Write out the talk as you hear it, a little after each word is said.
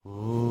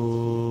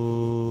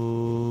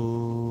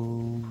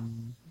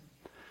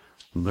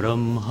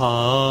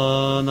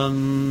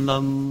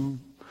Brahmanandam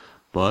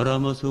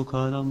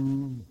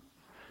Paramasukharam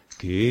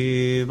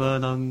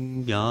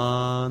Kevalam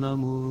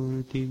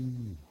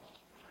Jnanamurtim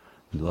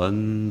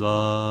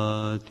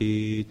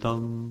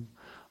Dvandvatitam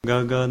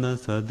Gagana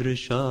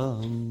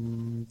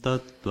Sadrisham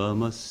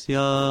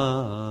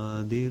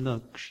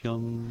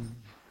Tattvamasyadilaksham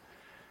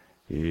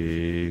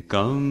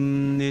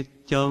Ekam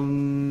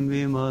Nityam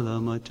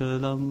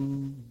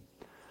Vimalamachalam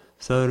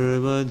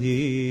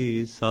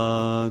Sarvadhi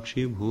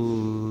Sakshi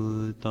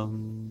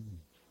Bhutam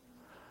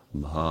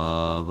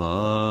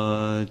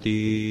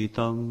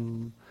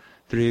Bhavatitam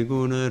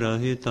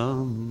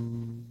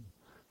Trigunarahitam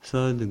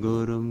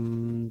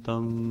Sadgurum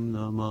Tam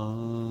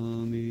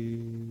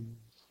Namami.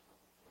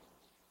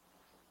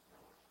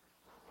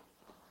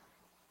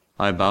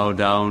 I bow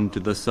down to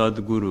the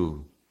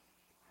Sadguru,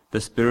 the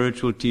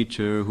spiritual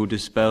teacher who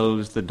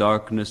dispels the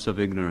darkness of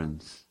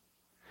ignorance,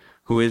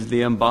 who is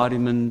the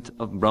embodiment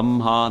of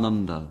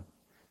Brahmananda,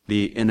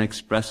 the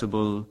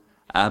inexpressible,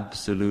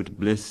 absolute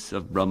bliss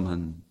of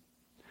Brahman,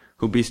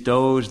 who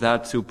bestows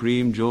that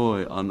supreme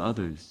joy on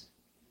others,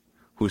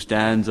 who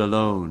stands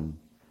alone,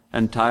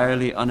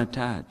 entirely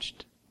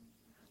unattached,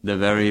 the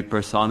very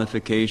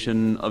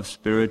personification of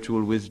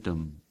spiritual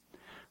wisdom,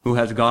 who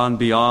has gone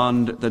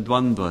beyond the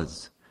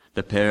dvandvas,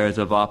 the pairs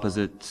of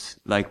opposites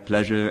like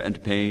pleasure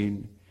and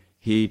pain,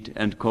 heat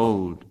and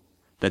cold,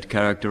 that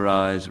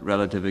characterize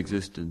relative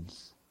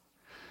existence,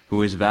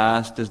 who is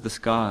vast as the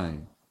sky,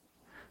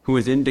 who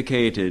is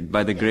indicated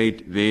by the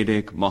great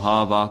Vedic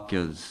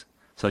Mahavakyas,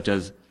 such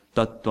as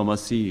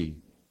Tattvamasi,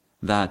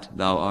 that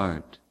thou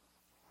art,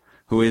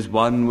 who is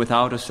one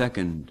without a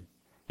second,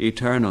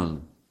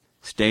 eternal,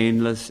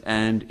 stainless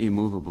and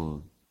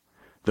immovable,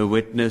 the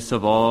witness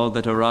of all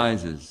that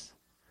arises,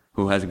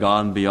 who has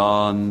gone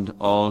beyond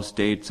all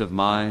states of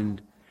mind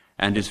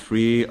and is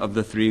free of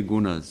the three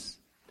gunas,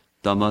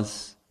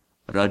 tamas,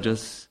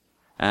 rajas,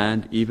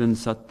 and even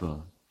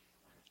sattva.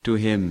 To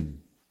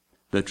him,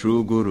 the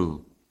true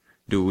Guru,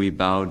 do we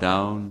bow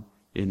down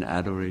in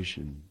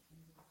adoration.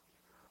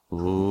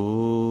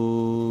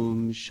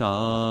 Om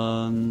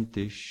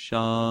Shanti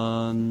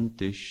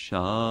Shanti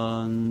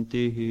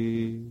Shanti.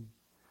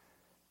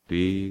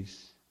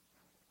 Peace,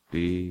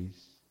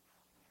 peace,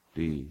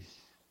 peace.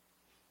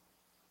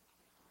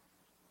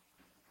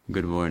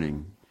 Good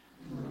morning.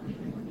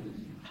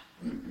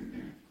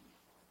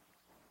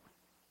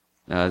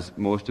 As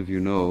most of you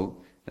know,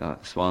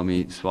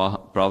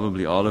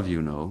 probably all of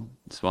you know,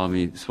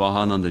 Swami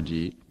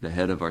Swahanandaji, the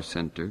head of our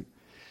center,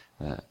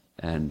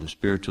 and the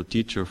spiritual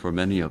teacher for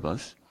many of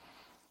us,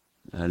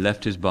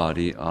 left his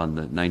body on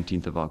the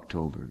 19th of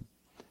October.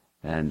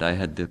 And I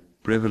had the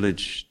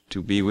privilege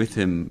to be with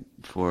him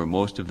for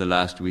most of the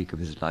last week of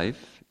his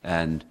life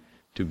and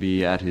to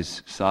be at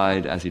his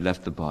side as he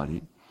left the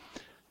body.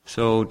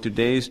 So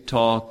today's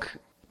talk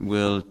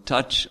will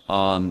touch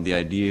on the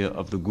idea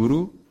of the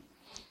Guru,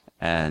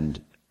 and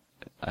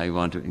I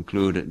want to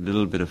include a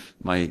little bit of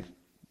my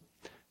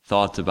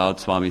thoughts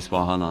about Swami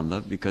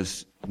Swahananda,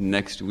 because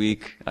next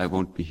week I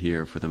won't be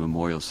here for the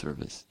memorial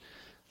service.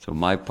 So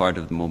my part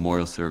of the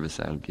memorial service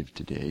I'll give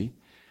today,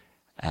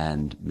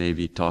 and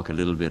maybe talk a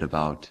little bit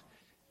about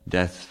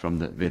death from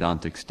the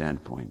Vedantic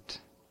standpoint.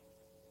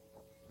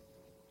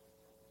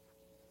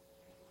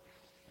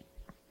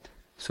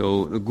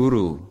 So the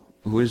Guru,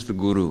 who is the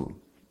Guru?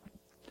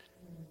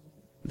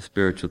 The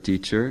spiritual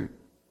teacher,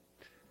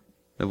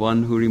 the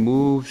one who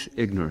removes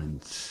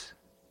ignorance.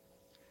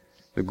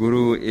 The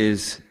Guru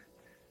is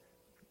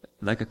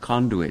like a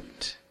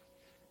conduit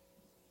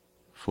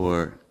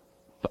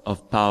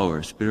of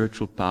power,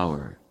 spiritual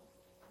power.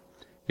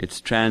 It's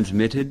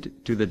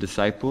transmitted to the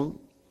disciple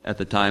at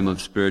the time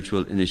of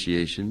spiritual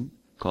initiation,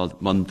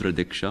 called mantra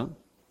diksha,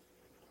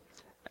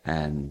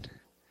 and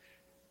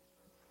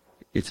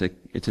it's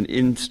an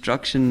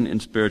instruction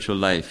in spiritual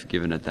life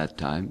given at that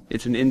time.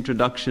 It's an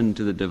introduction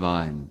to the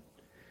divine.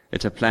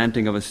 It's a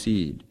planting of a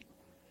seed.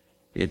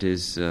 It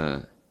is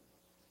the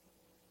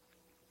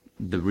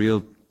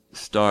real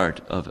start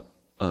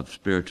of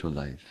spiritual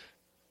life.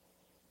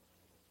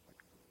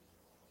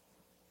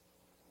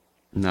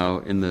 Now,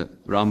 in the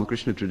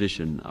Ramakrishna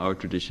tradition, our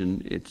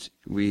tradition,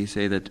 we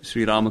say that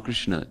Sri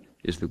Ramakrishna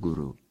is the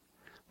Guru.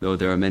 Though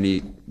there are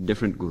many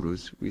different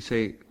Gurus, we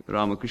say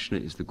Ramakrishna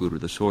is the Guru,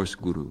 the source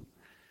Guru.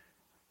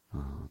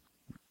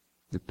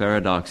 The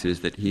paradox is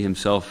that he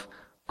himself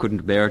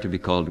couldn't bear to be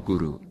called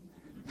Guru.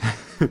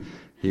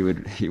 He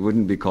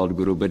wouldn't be called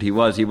Guru, but he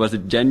was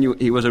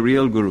a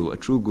real Guru, a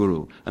true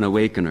Guru, an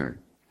awakener.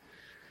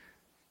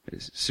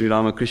 Sri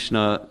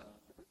Ramakrishna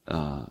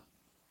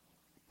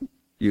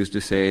used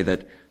to say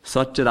that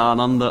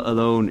Satchidananda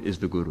alone is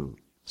the Guru.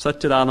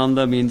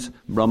 Satchidananda means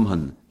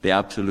Brahman, the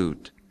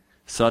Absolute.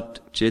 Sat,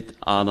 Chit,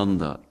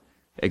 Ananda,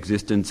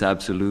 existence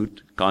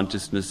absolute,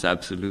 consciousness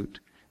absolute,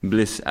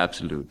 bliss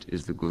absolute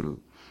is the Guru.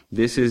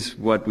 This is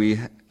what we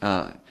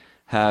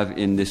have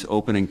in this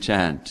opening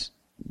chant.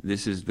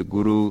 This is the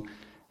Guru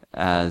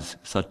as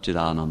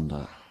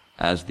Satchidananda,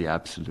 as the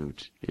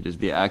Absolute. It is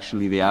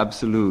actually the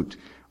Absolute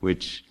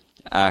which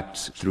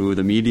acts through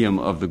the medium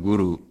of the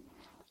Guru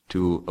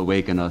to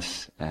awaken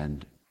us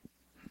and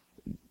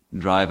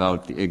drive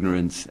out the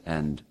ignorance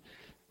and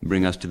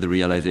bring us to the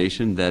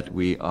realization that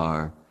we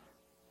are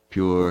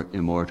pure,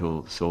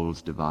 immortal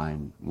souls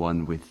divine,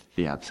 one with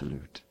the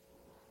Absolute.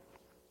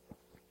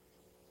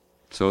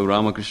 So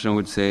Ramakrishna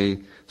would say,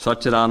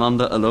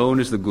 Satchidananda alone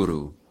is the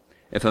Guru.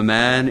 If a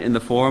man in the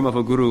form of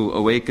a Guru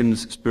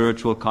awakens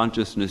spiritual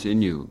consciousness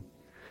in you,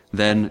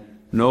 then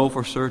know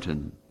for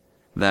certain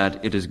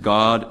that it is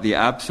God, the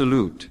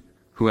Absolute,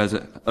 who has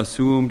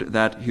assumed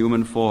that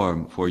human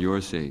form for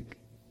your sake.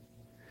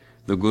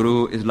 The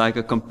Guru is like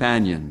a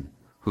companion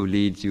who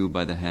leads you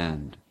by the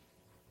hand,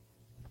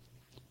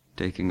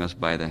 taking us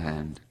by the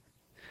hand.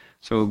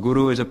 So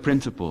Guru is a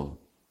principle,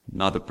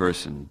 not a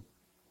person,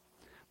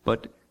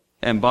 but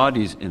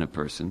embodies in a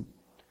person,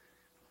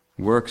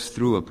 works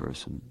through a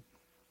person.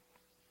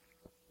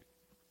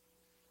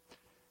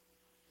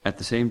 At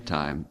the same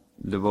time,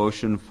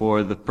 devotion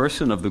for the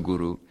person of the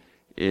Guru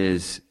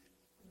is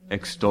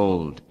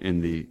extolled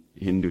in the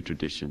Hindu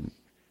tradition.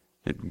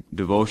 That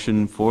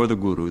devotion for the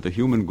Guru, the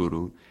human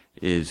Guru,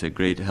 is a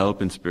great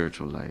help in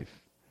spiritual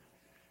life.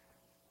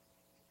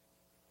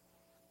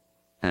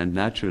 And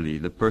naturally,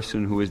 the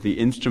person who is the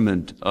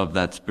instrument of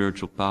that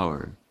spiritual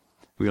power,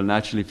 we'll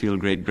naturally feel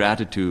great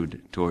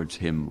gratitude towards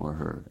him or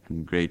her,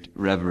 and great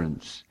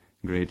reverence,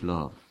 great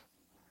love.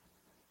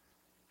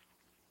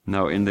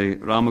 Now, in the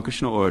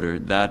Ramakrishna order,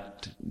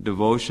 that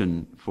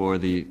devotion for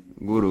the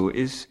Guru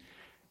is,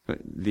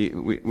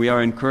 we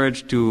are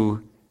encouraged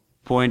to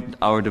point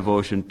our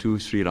devotion to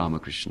Sri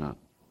Ramakrishna.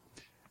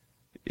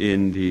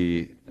 In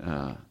the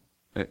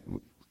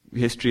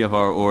history of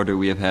our order,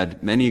 we have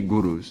had many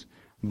Gurus,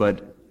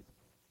 but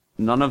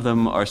none of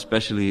them are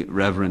specially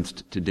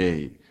reverenced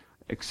today,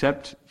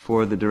 except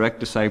for the direct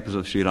disciples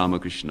of Sri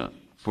Ramakrishna.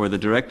 For the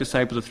direct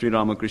disciples of Sri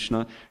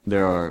Ramakrishna,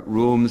 there are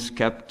rooms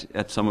kept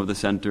at some of the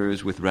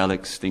centers with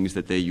relics, things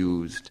that they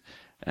used,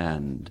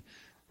 and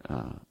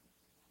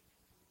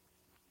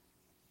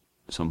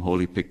some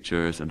holy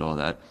pictures and all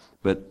that.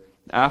 But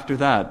after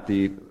that,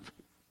 the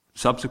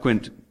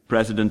subsequent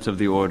presidents of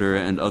the order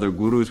and other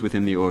gurus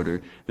within the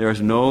order, there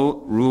is no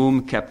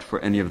room kept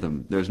for any of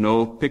them. There's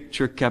no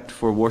picture kept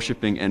for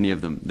worshipping any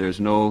of them. There's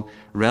no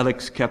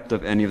relics kept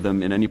of any of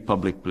them in any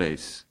public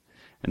place.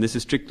 And this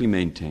is strictly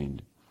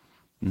maintained.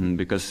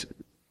 Because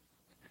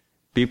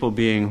people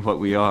being what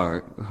we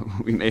are,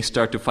 we may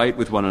start to fight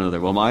with one another.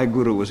 Well, my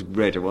guru was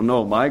greater. Well,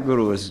 no, my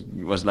guru was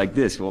like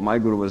this. Well, my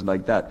guru was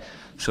like that.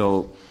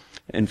 So,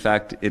 in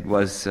fact, it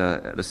was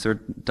at a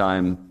certain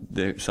time,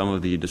 some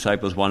of the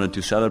disciples wanted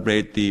to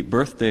celebrate the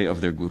birthday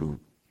of their guru.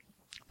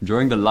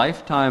 During the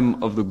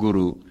lifetime of the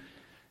guru,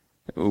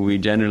 is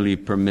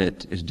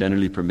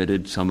generally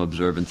permitted some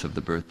observance of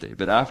the birthday.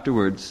 But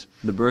afterwards,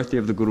 the birthday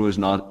of the guru is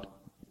not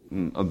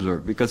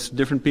observed, because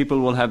different people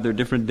will have their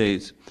different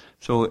days.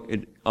 So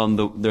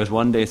there's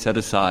one day set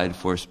aside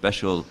for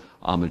special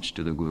homage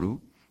to the Guru.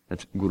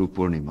 That's Guru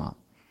Purnima.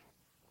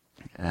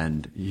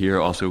 And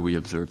here also we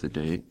observe the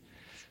day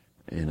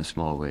in a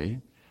small way.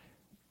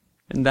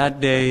 And that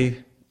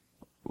day,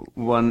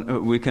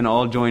 we can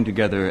all join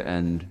together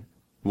and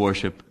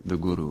worship the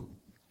Guru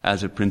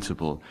as a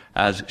principle,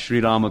 as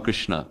Sri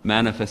Ramakrishna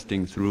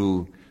manifesting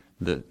through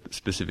the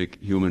specific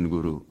human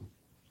Guru.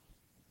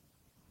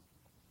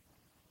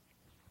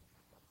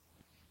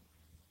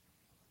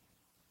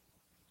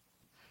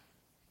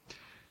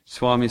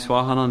 Swami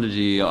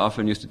Swahanandaji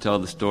often used to tell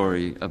the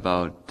story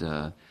about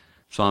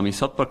Swami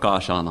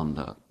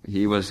Satprakashananda.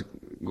 He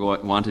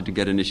wanted to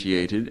get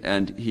initiated,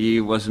 and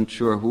he wasn't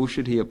sure who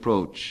should he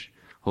approach,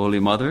 Holy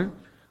Mother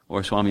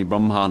or Swami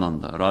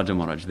Brahmananda, Raja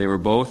Maharaj. They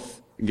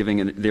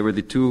were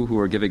the two who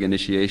were giving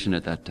initiation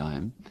at that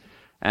time.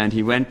 And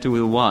he went to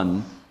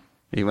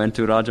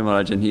Raja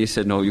Maharaj, and he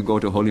said, no, you go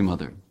to Holy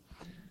Mother.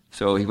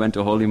 So he went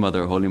to Holy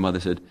Mother. Holy Mother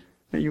said,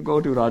 you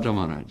go to Raja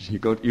Maharaj. You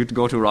go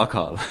to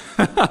Rakhal.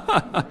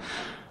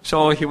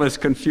 So he was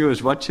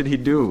confused. What should he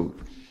do?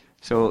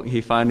 So he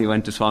finally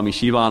went to Swami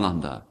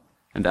Shivananda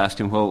and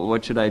asked him, well,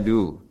 what should I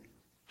do?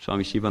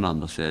 Swami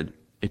Shivananda said,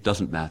 it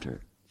doesn't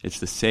matter. It's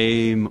the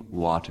same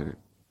water.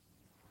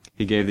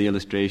 He gave the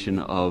illustration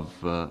of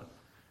the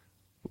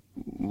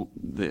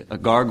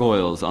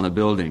gargoyles on a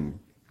building.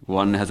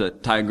 One has a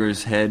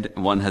tiger's head,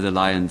 one has a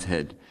lion's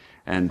head.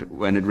 And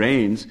when it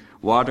rains,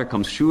 water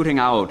comes shooting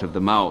out of the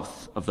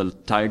mouth of the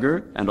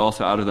tiger and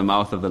also out of the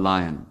mouth of the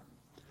lion.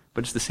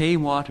 But it's the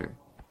same water.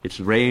 It's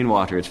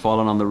rainwater. It's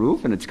fallen on the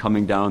roof and it's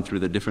coming down through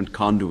the different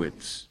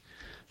conduits.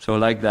 So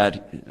like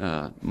that,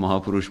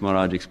 Mahapurush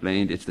Maharaj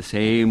explained, it's the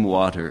same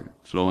water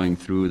flowing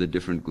through the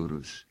different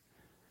gurus.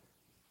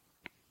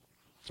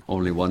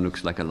 Only one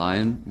looks like a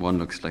lion, one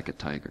looks like a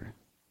tiger.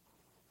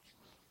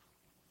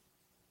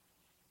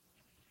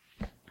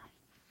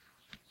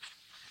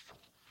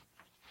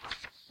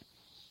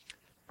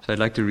 So I'd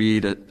like to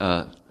read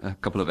a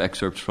couple of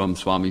excerpts from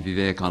Swami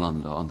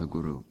Vivekananda on the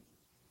Guru.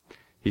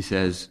 He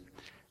says,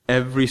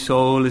 every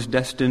soul is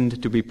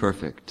destined to be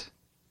perfect,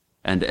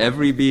 and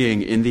every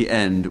being in the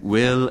end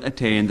will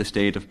attain the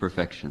state of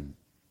perfection.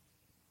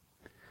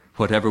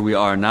 Whatever we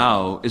are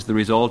now is the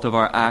result of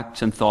our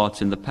acts and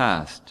thoughts in the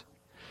past,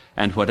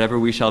 and whatever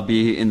we shall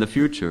be in the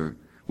future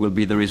will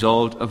be the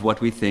result of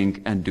what we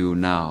think and do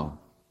now.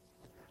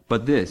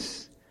 But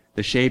this,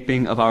 the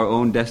shaping of our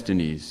own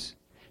destinies,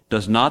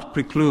 does not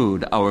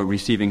preclude our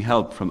receiving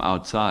help from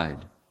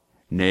outside.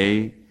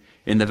 Nay,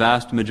 in the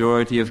vast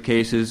majority of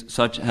cases,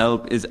 such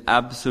help is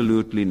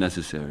absolutely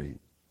necessary.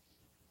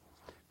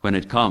 When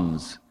it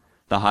comes,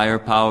 the higher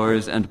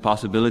powers and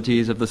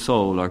possibilities of the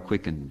soul are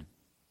quickened.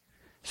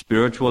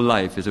 Spiritual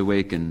life is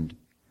awakened,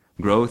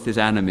 growth is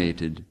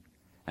animated,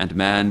 and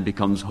man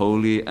becomes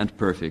holy and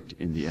perfect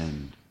in the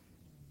end.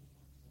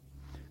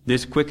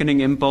 This quickening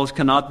impulse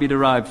cannot be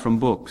derived from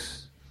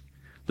books.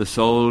 The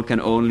soul can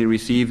only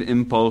receive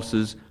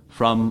impulses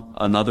from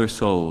another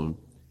soul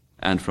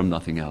and from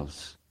nothing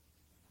else.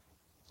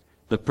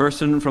 The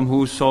person from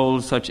whose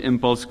soul such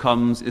impulse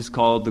comes is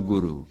called the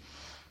Guru,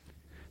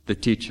 the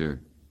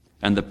teacher,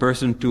 and the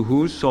person to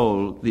whose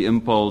soul the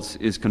impulse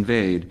is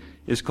conveyed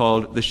is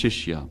called the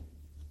Shishya,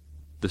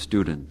 the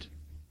student.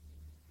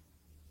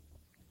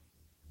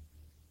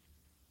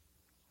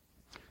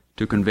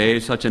 To convey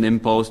such an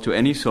impulse to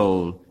any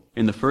soul,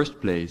 in the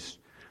first place,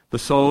 the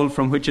soul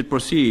from which it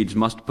proceeds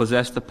must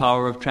possess the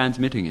power of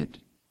transmitting it,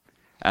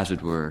 as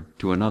it were,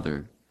 to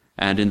another.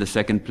 And in the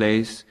second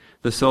place,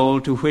 the soul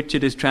to which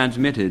it is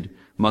transmitted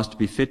must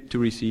be fit to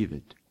receive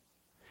it.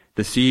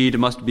 The seed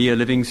must be a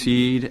living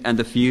seed, and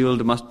the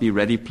field must be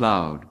ready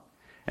plowed.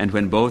 And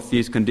when both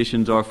these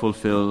conditions are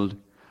fulfilled,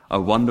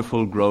 a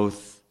wonderful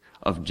growth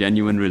of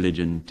genuine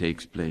religion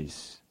takes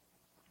place.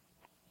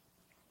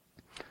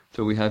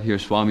 So we have here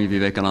Swami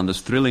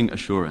Vivekananda's thrilling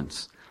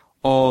assurance.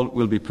 All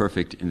will be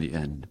perfect in the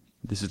end.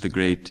 This is the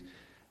great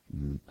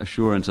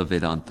assurance of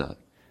Vedanta,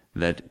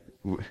 that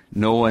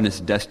no one is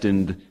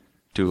destined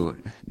to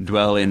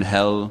dwell in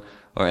hell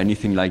or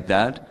anything like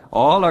that.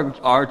 All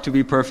are to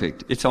be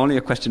perfect. It's only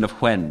a question of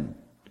when.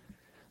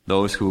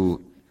 Those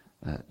who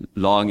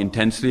long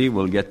intensely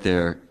will get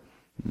their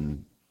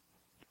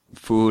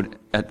food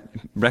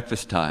at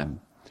breakfast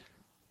time.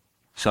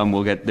 Some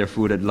will get their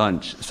food at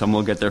lunch. Some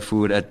will get their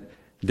food at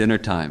dinner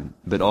time.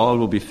 But all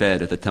will be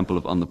fed at the temple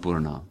of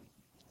Annapurna.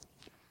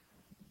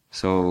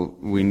 So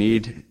we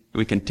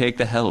can take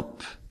the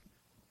help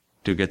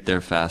to get there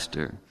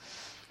faster.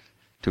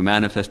 To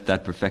manifest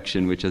that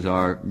perfection which is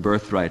our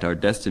birthright, our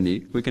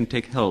destiny, we can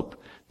take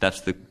help.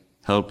 That's the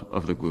help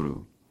of the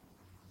Guru.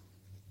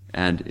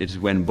 And it's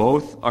when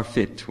both are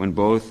fit, when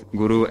both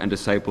Guru and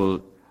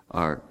disciple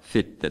are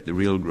fit, that the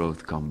real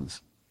growth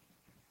comes.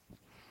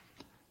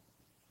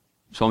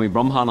 Swami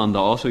Brahmananda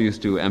also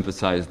used to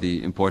emphasize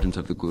the importance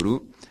of the Guru.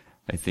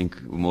 I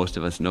think most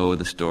of us know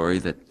the story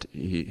that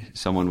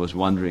someone was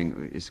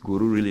wondering, is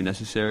Guru really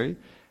necessary?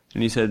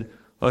 And he said,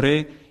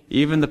 Ore,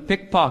 even the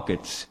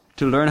pickpockets,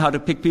 to learn how to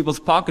pick people's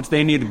pockets,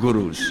 they need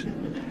gurus.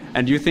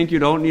 And you think you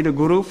don't need a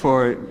guru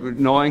for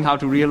knowing how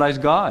to realize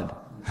God?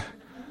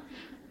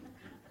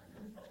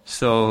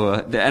 So,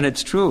 and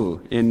it's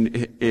true.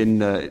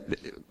 Girish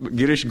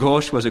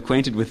Ghosh was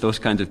acquainted with those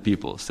kinds of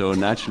people. So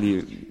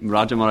naturally,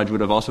 Raja Maharaj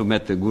would have also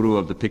met the guru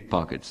of the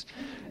pickpockets.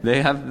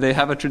 They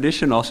have a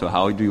tradition also.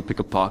 How do you pick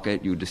a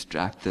pocket? You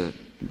distract the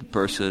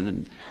person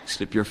and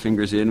slip your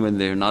fingers in when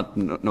they're not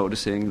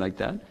noticing, like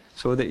that.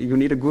 So that you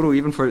need a guru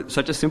even for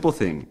such a simple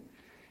thing.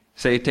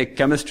 Say, take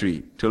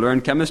chemistry. To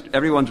learn chemistry,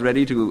 everyone's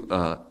ready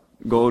to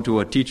go to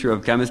a teacher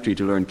of chemistry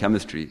to learn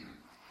chemistry.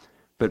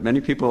 But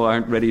many people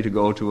aren't ready to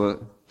go to a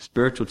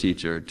spiritual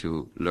teacher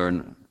to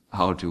learn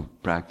how to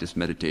practice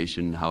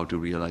meditation, how to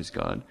realize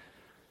God.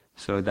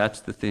 So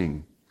that's the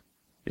thing.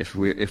 If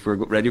we're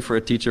ready for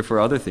a teacher for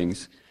other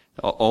things,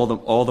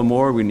 all the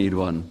more we need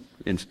one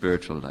in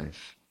spiritual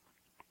life.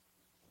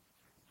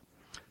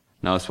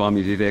 Now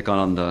Swami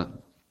Vivekananda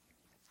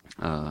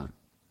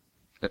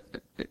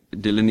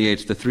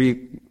delineates the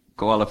three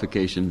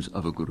qualifications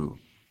of a guru.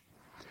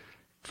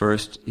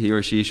 First, he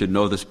or she should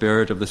know the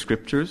spirit of the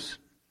scriptures.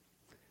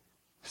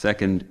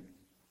 Second,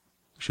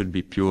 should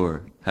be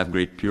pure, have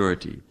great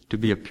purity, to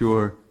be a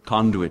pure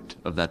conduit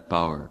of that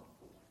power.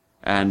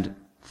 And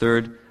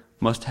third,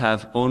 must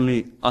have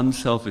only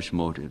unselfish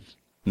motives.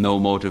 No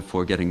motive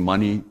for getting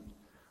money,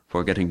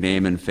 for getting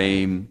name and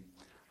fame,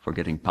 for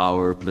getting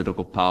power,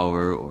 political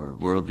power, or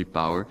worldly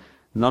power.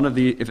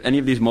 If any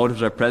of these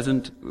motives are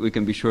present, we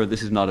can be sure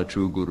this is not a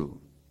true guru.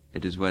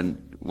 It is when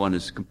one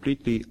is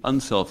completely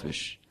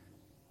unselfish,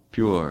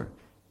 pure,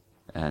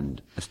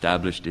 and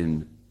established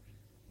in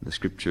the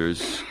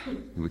scriptures,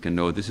 we can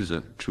know this is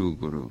a true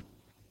guru.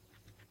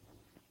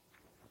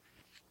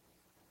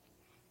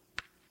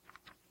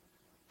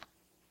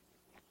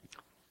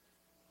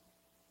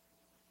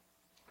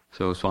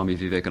 So Swami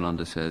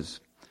Vivekananda says,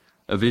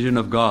 a vision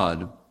of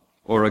God,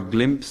 or a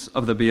glimpse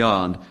of the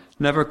beyond,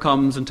 never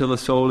comes until the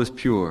soul is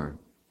pure.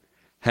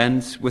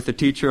 Hence, with the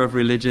teacher of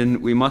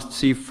religion, we must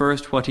see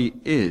first what he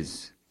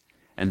is,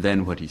 and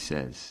then what he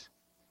says.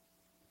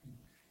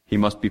 He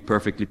must be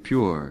perfectly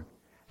pure,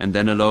 and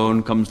then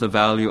alone comes the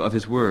value of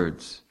his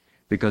words,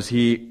 because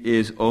he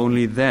is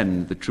only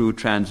then the true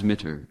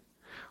transmitter.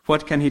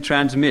 What can he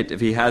transmit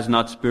if he has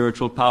not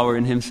spiritual power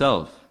in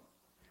himself?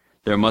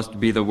 There must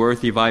be the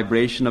worthy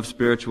vibration of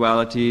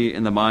spirituality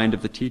in the mind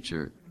of the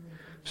teacher,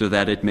 so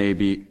that it may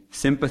be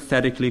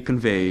sympathetically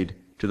conveyed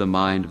to the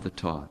mind of the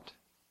taught.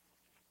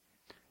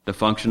 The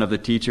function of the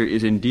teacher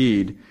is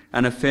indeed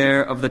an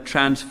affair of the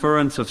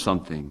transference of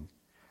something,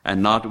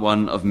 and not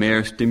one of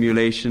mere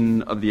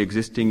stimulation of the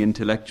existing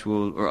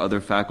intellectual or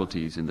other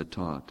faculties in the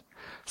taught.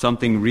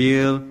 Something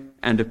real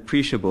and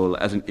appreciable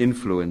as an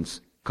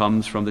influence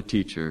comes from the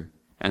teacher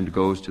and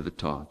goes to the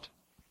taught.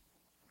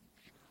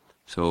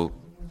 So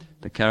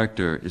the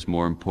character is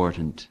more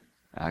important,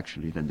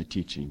 actually, than the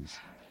teachings.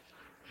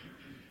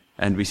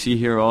 And we see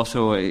here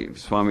also,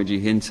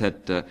 Swamiji hints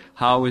at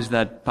how is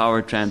that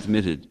power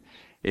transmitted.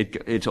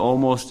 It's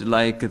almost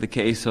like the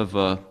case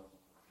of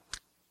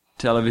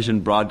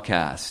television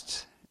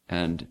broadcasts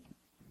and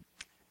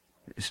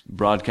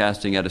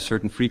broadcasting at a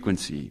certain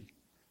frequency,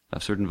 a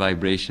certain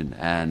vibration.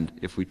 And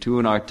if we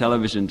tune our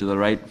television to the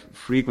right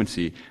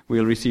frequency,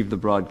 we'll receive the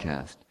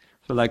broadcast.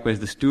 So likewise,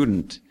 the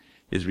student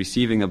is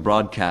receiving a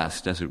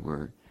broadcast, as it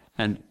were,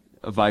 and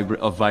of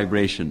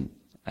vibration,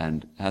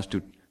 and has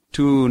to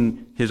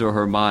tune his or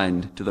her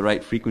mind to the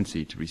right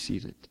frequency to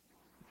receive it.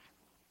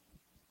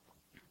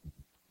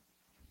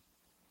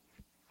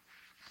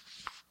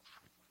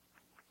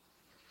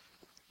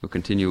 We'll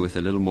continue with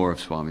a little more of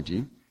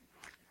Swamiji.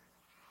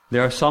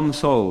 There are some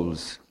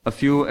souls, a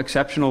few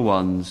exceptional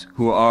ones,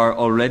 who are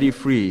already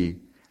free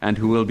and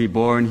who will be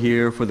born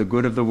here for the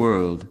good of the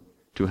world,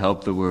 to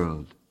help the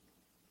world.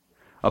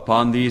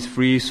 Upon these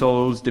free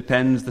souls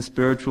depends the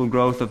spiritual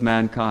growth of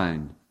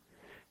mankind.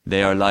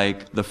 They are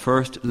like the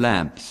first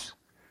lamps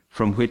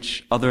from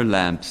which other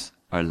lamps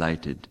are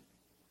lighted.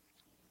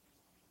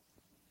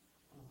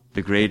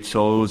 The great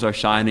souls are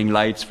shining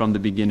lights from the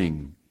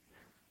beginning.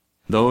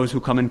 Those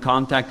who come in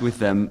contact with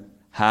them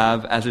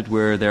have, as it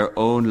were, their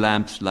own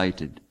lamps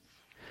lighted.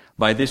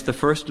 By this the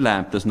first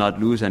lamp does not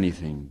lose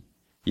anything,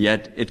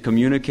 yet it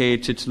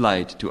communicates its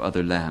light to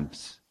other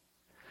lamps.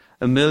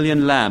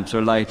 1,000,000 lamps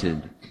are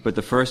lighted, but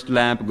the first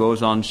lamp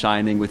goes on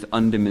shining with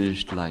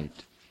undiminished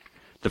light.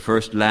 The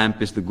first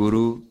lamp is the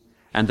Guru,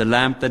 and the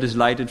lamp that is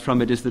lighted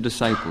from it is the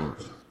disciple.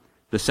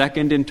 The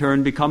second in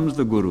turn becomes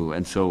the Guru,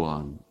 and so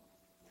on.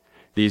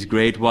 These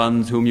great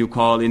ones whom you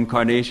call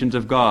incarnations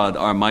of God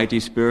are mighty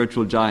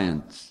spiritual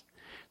giants.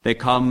 They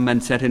come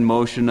and set in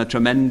motion a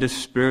tremendous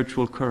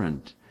spiritual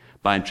current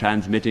by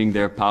transmitting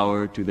their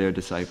power to their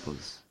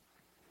disciples,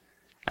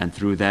 and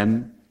through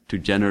them to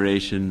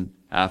generation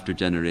after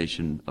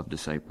generation of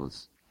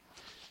disciples.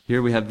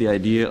 Here we have the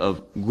idea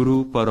of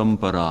Guru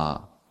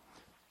Parampara.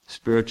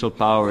 Spiritual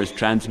power is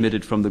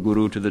transmitted from the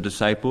Guru to the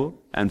disciple,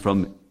 and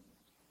from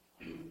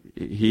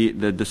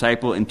the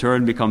disciple in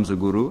turn becomes a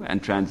Guru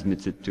and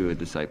transmits it to a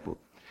disciple.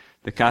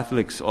 The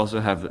Catholics also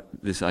have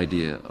this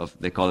idea of,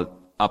 they call it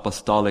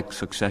apostolic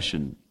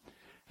succession.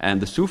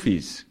 And the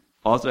Sufis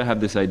also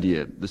have this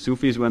idea. The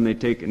Sufis, when they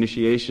take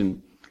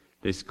initiation,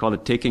 they call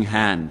it taking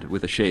hand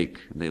with a sheikh.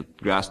 They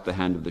grasp the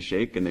hand of the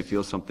sheikh and they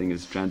feel something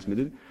is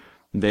transmitted.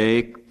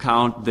 They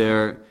count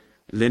their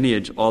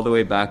lineage all the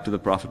way back to the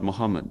Prophet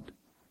Muhammad.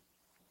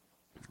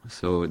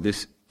 So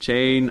this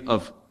chain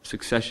of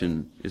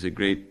succession is a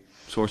great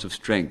source of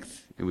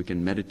strength, and we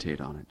can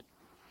meditate on it.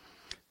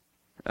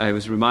 I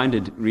was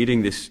reminded,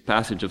 reading this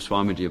passage of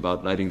Swamiji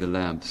about lighting the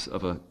lamps,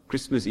 of a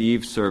Christmas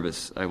Eve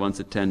service I once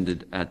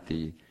attended at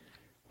the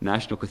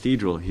National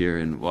Cathedral here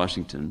in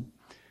Washington.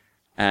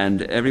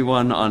 And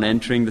everyone on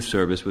entering the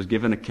service was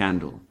given a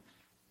candle,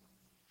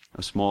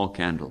 a small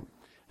candle.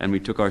 And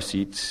we took our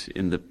seats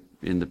in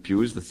the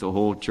pews. The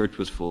whole church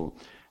was full.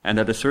 And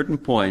at a certain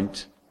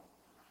point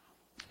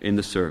in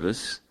the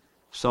service,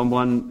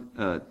 someone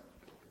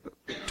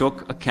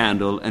took a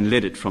candle and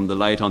lit it from the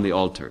light on the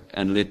altar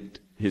and lit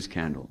his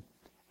candle.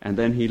 And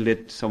then he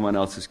lit someone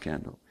else's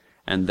candle.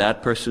 And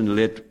that person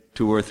lit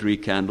 2 or 3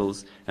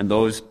 candles, and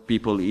those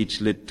people each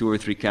lit 2 or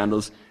 3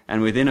 candles,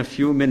 and within a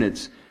few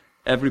minutes,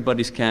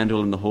 everybody's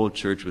candle in the whole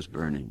church was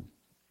burning.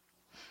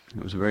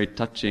 It was a very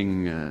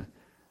touching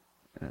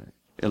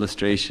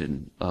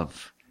illustration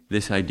of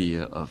this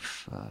idea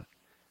of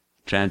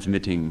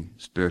transmitting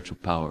spiritual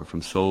power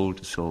from soul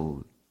to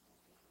soul.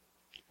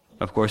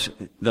 Of course,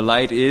 the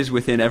light is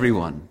within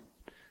everyone,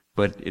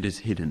 but it is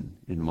hidden.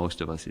 In most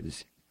of us, it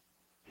is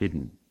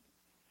hidden.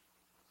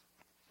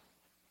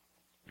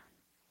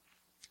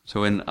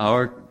 So in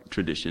our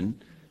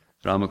tradition,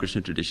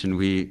 Ramakrishna tradition,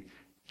 we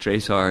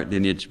trace our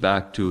lineage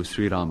back to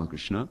Sri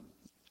Ramakrishna.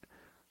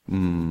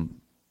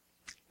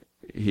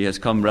 He has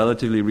come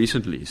relatively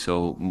recently,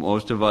 so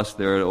most of us,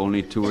 there are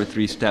only 2 or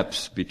 3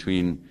 steps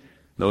between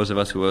those of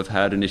us who have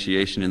had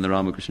initiation in the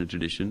Ramakrishna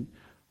tradition.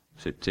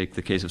 So take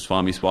the case of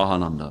Swami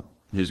Swahananda.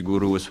 His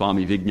guru was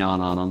Swami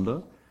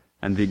Vijnanananda,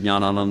 and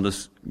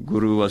Vijnanananda's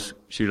guru was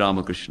Sri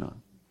Ramakrishna.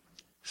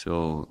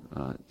 So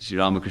Sri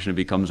Ramakrishna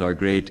becomes our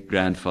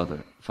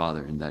great-grandfather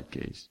in that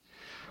case.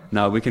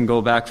 Now we can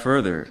go back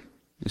further.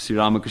 Sri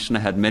Ramakrishna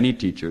had many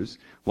teachers.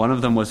 One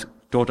of them was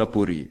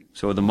Totapuri.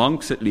 So the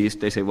monks, at least,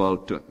 they say,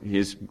 well,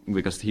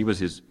 because he was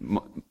his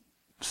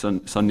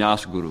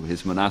sannyas guru,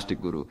 his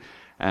monastic guru.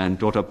 And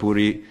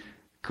Totapuri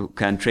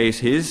can trace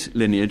his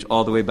lineage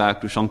all the way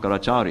back to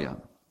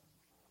Shankaracharya,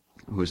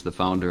 who is the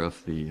founder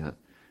of the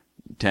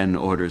 10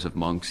 orders of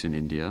monks in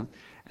India.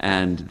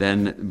 And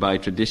then by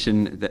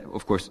tradition,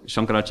 of course,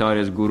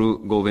 Shankaracharya's guru,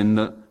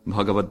 Govinda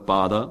Bhagavad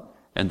Pada,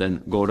 and then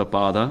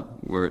Gaudapada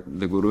were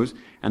the gurus.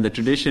 And the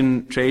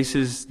tradition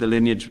traces the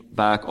lineage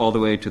back all the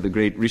way to the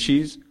great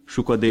rishis,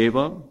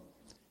 Shukadeva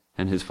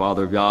and his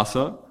father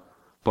Vyasa,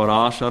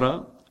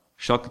 Parashara,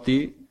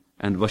 Shakti,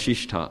 and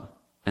Vasishtha,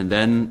 and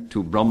then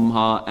to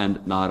Brahma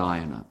and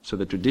Narayana. So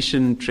the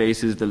tradition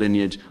traces the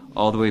lineage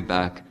all the way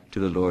back to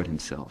the Lord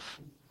himself.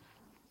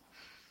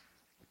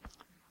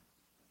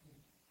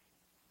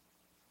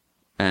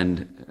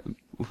 And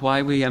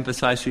why we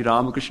emphasize Sri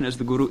Ramakrishna as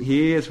the Guru?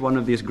 He is one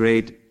of these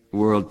great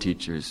world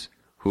teachers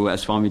who,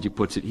 as Swamiji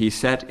puts it, he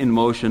set in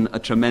motion a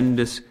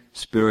tremendous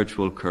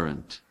spiritual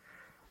current.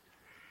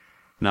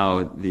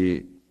 Now,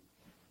 the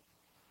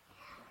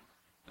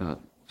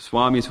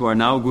Swamis who are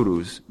now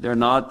Gurus, they're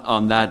not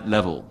on that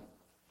level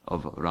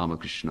of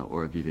Ramakrishna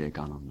or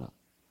Vivekananda.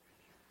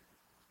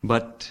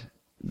 But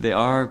they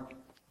are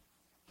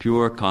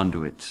pure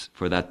conduits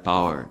for that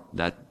power,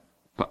 that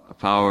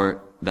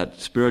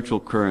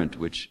spiritual current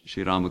which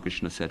Sri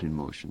Ramakrishna set in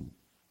motion.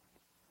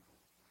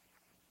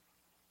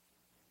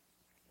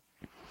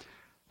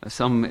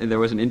 There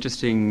was an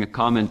interesting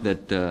comment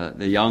that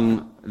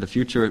the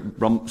future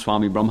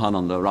Swami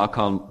Brahmananda,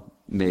 Rakhal,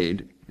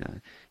 made.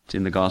 It's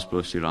in the Gospel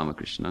of Sri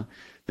Ramakrishna.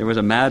 There was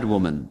a mad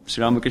woman.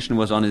 Sri Ramakrishna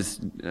was on his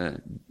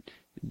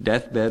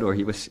deathbed, or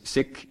he was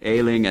sick,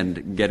 ailing,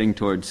 and getting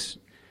towards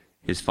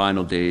his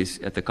final days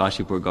at the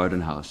Kashipur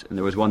Garden House. And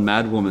there was one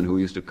mad woman who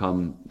used to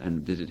come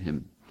and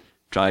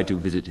try to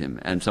visit him.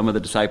 And some of the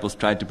disciples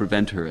tried to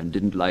prevent her and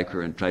didn't like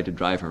her and tried to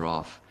drive her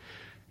off.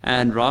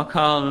 And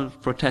Rakhal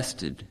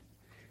protested.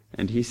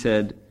 And he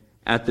said,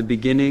 "At the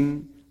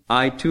beginning,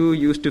 I too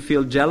used to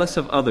feel jealous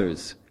of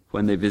others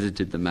when they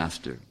visited the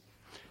Master."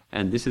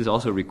 And this is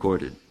also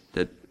recorded,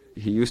 that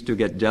he used to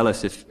get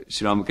jealous if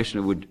Sri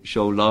Ramakrishna would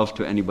show love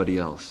to anybody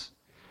else.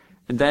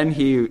 And then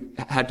he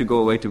had to go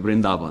away to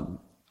Vrindavan,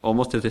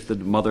 almost as if the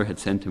mother had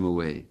sent him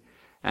away.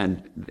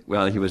 And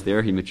while he was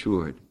there, he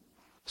matured.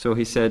 So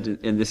he said,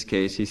 in this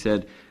case, he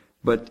said,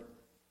 but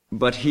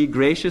he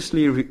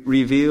graciously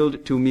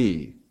revealed to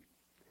me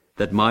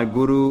that my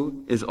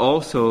Guru is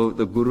also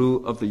the Guru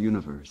of the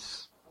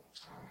universe.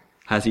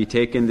 Has he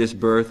taken this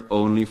birth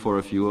only for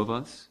a few of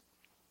us?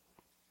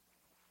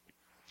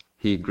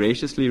 He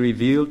graciously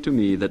revealed to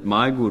me that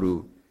my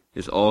Guru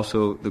is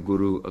also the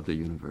Guru of the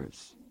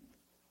universe.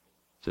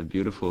 It's a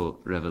beautiful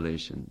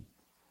revelation.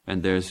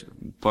 And there's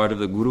part of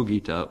the Guru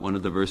Gita, one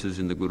of the verses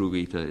in the Guru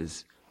Gita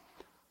is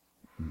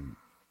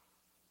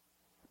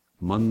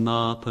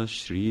Mannatha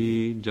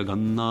Shri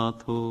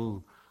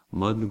Jagannatho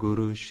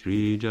Madguru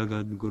Shri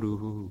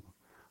Jagadguru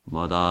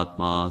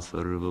Madatma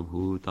Sarva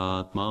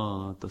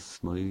Bhutatma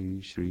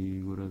Tasmai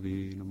Shri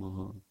Gurave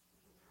Namaha.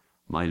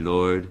 My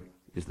Lord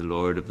is the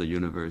Lord of the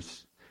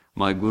universe.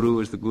 My Guru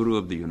is the Guru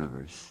of the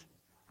universe.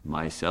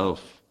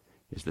 Myself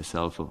is the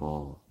self of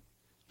all.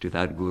 To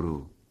that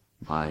Guru,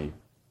 my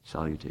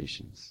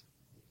salutations.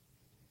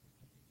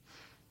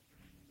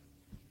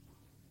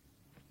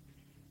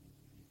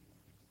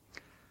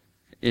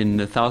 In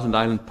the Thousand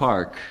Island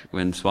Park,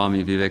 when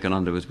Swami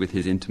Vivekananda was with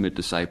his intimate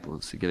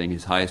disciples, giving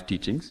his highest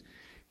teachings,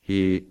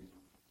 he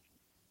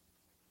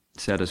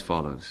said as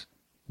follows: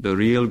 "The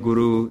real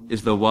Guru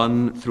is the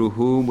one through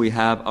whom we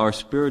have our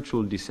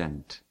spiritual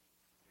descent.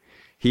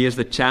 He is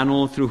the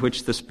channel through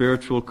which the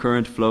spiritual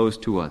current flows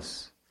to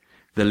us,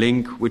 the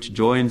link which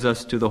joins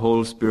us to the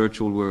whole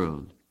spiritual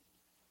world.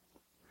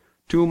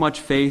 Too much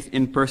faith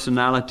in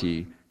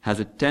personality has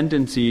a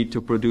tendency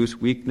to produce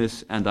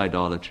weakness and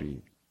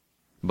idolatry.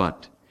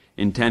 But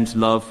intense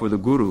love for the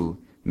Guru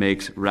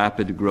makes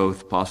rapid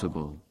growth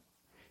possible.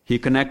 He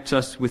connects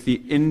us with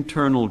the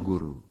internal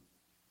Guru.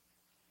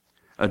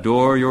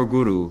 Adore your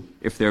Guru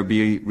if there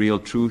be real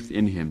truth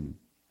in him.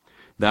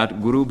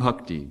 That Guru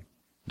Bhakti,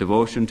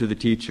 devotion to the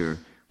teacher,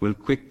 will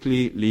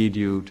quickly lead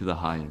you to the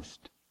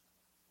highest."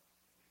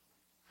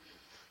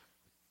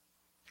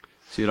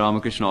 Sri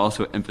Ramakrishna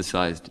also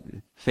emphasized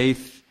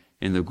faith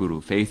in the Guru,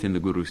 faith in the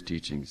Guru's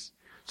teachings.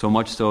 So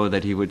much so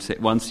that he would say,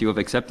 once you have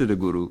accepted a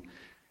Guru,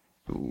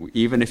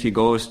 even if he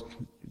goes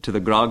to the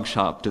grog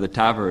shop, to the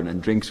tavern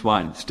and drinks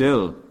wine,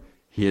 still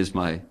he is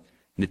my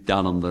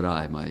Nityananda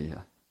Rai,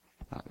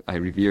 I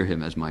revere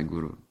him as my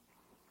Guru.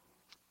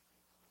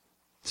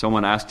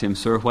 Someone asked him,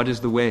 "Sir, what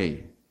is the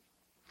way?"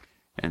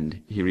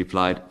 And he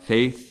replied,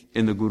 "Faith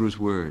in the Guru's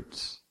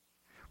words.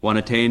 One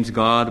attains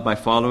God by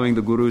following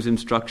the Guru's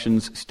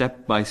instructions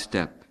step by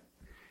step.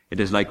 It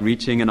is like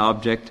reaching an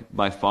object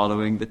by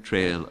following the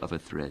trail of a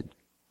thread."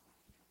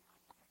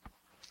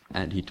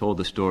 And he told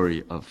the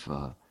story of,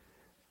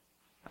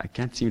 I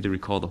can't seem to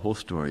recall the whole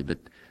story, but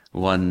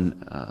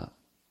one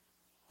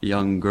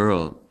young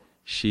girl,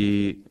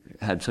 she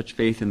had such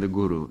faith in the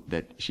Guru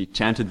that she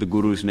chanted the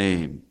Guru's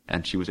name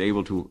and she was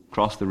able to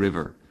cross the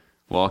river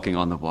walking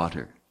on the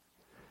water.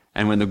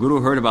 And when the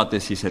Guru heard about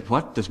this, he said,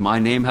 "What? Does my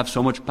name have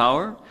so much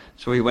power?"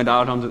 So he went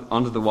out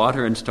onto the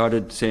water and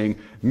started saying,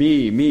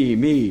 "Me, me,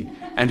 me,"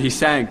 and he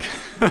sank.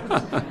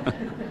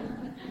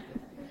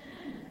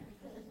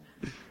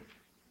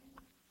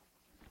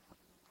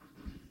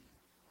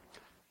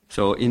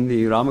 So in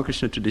the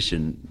Ramakrishna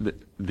tradition,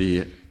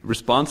 the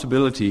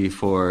responsibility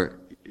for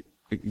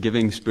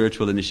giving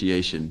spiritual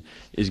initiation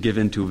is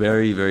given to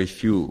very, very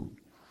few.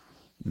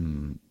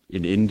 In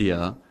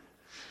India,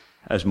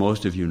 as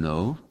most of you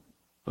know,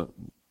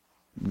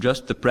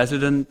 just the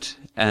president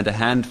and a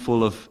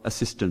handful of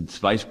assistants,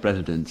 vice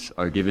presidents,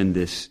 are given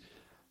this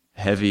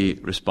heavy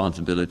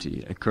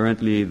responsibility.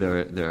 Currently,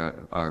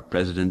 there are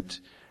president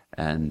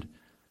and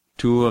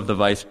two of the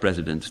vice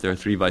presidents. There are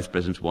three vice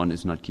presidents. One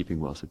is not keeping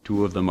well, so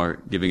two of them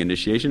are giving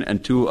initiation,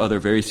 and two other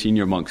very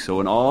senior monks. So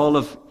in all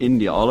of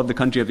India, all of the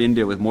country of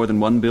India, with more than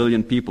 1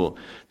 billion people,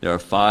 there are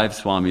 5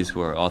 swamis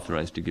who are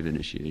authorized to give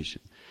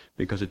initiation,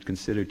 because it's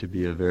considered to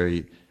be a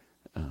very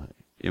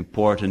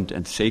important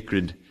and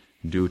sacred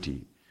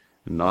duty,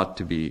 not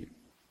to be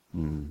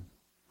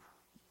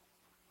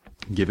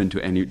given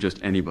to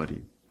just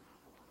anybody.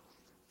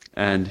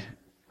 And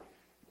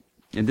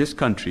in this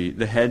country,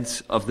 the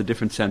heads of the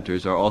different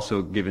centers are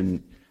also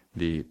given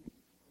the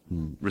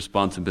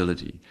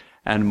responsibility.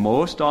 And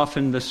most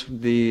often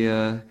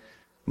the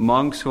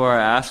monks who are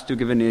asked to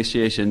give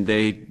initiation,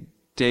 they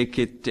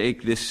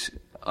take this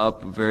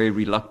up very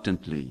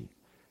reluctantly.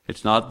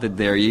 It's not that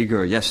they're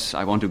eager, "Yes,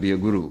 I want to be a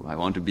guru, I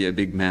want to be a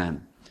big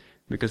man,"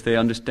 because they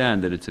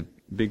understand that it's a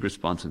big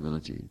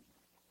responsibility.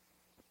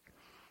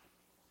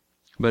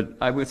 But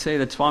I would say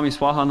that Swami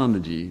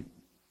Swahanandaji,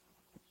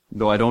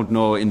 though I don't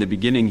know, in the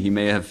beginning he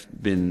may have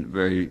been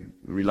very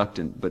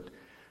reluctant, but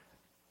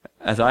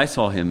as I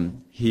saw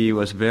him, he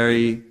was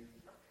very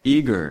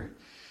eager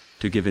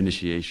to give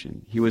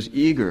initiation. He was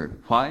eager.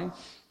 Why?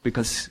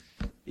 Because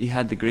he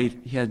had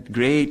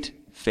great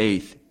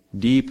faith,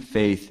 deep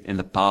faith in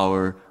the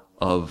power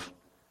of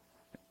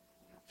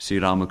Sri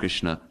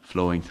Ramakrishna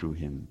flowing through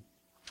him.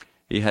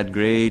 He had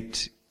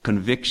great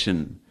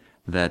conviction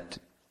that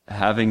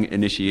having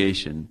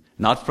initiation,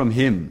 not from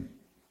him,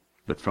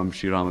 but from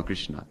Sri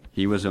Ramakrishna,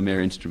 he was a mere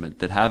instrument,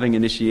 that having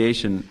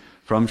initiation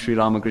from Sri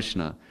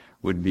Ramakrishna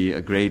would be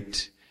a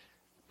great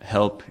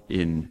help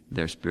in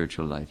their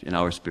spiritual life, in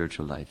our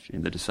spiritual life,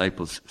 in the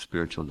disciples'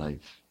 spiritual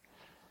life.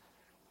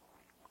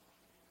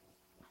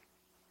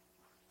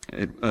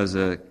 It was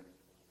a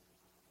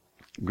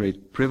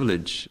great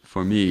privilege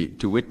for me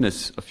to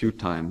witness a few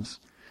times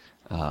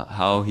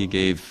how he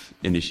gave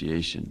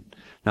initiation.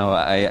 Now,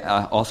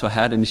 I also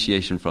had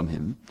initiation from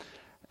him,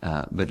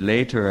 but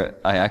later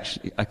I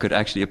could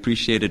actually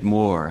appreciate it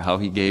more, how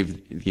he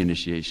gave the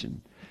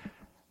initiation.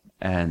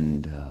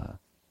 And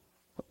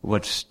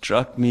what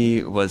struck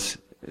me was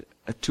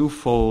a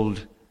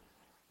twofold,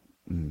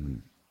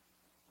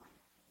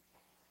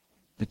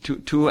 the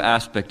two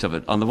aspects of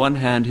it. On the one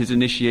hand, his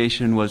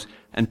initiation was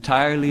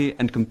entirely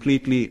and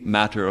completely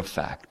matter of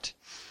fact.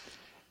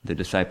 The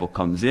disciple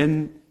comes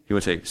in, he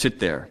would say, "Sit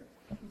there."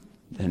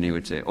 Then he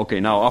would say, "Okay,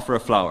 now offer a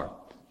flower.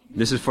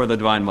 This is for the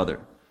Divine Mother."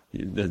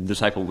 The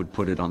disciple would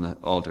put it on the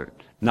altar.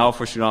 "Now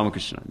for Sri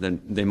Ramakrishna."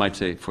 Then they might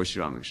say, "For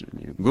Sri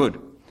Ramakrishna."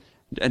 Good.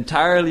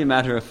 Entirely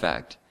matter of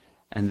fact.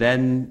 And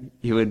then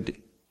he would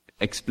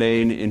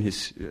explain in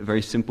his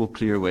very simple,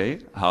 clear way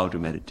how to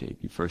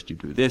meditate. First you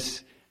do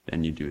this,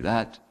 then you do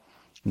that.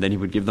 And then he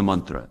would give the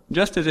mantra,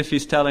 just as if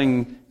he's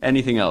telling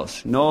anything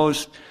else.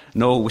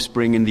 No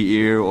whispering in the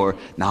ear, or,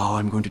 "Now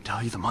I'm going to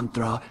tell you the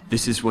mantra.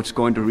 This is what's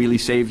going to really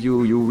save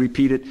you. You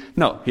repeat it."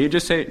 No, he'd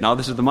just say, "Now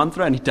this is the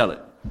mantra," and he'd tell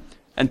it.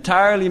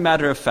 Entirely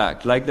matter of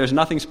fact, like there's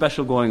nothing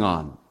special going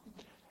on.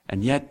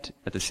 And yet,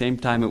 at the same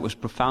time, it was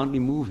profoundly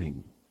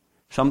moving.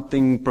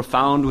 Something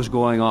profound was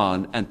going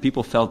on, and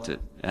people felt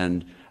it.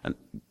 And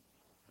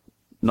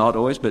not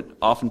always, but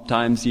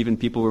oftentimes even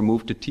people were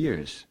moved to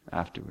tears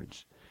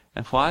afterwards.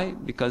 And why?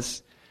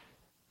 Because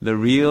the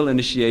real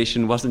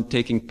initiation wasn't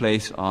taking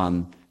place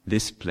on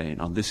this plane,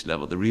 on this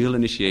level. The real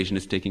initiation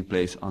is taking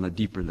place on a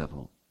deeper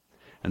level.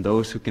 And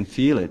those who can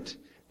feel it,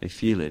 they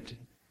feel it.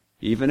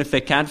 Even if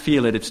they can't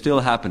feel it, it's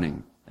still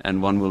happening,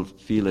 and one will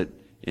feel it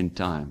in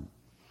time.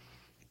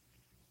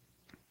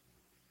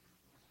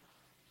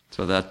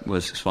 So that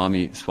was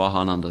Swami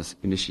Swahananda's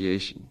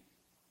initiation.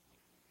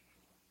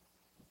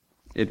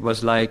 It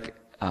was like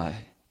the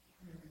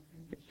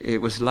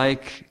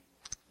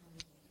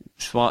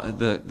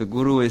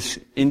Guru is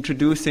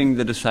introducing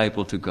the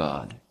disciple to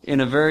God in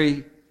a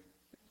very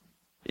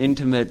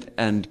intimate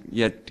and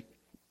yet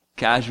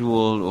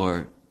casual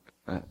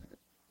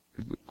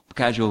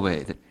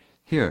way. That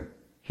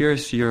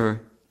here's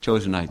your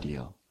chosen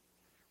ideal.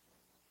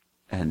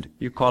 And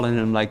you call on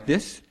him like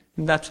this,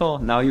 and that's all.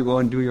 Now you go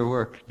and do your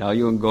work. Now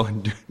you go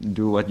and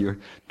do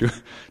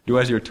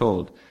as you're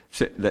told.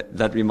 So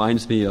that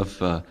reminds me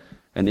of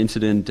an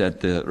incident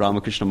at the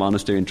Ramakrishna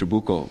Monastery in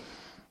Trabuco.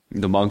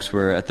 The monks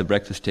were at the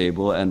breakfast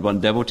table, and one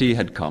devotee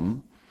had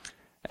come,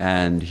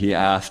 and he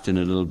asked in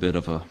a little bit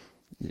of a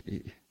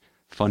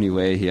funny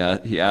way,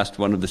 he asked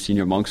one of the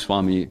senior monks,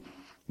 Swami,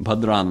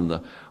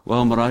 Bhadrananda,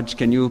 well, Maharaj,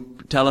 can you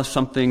tell us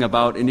something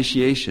about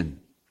initiation?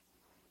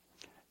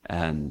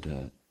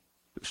 And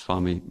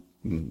Swami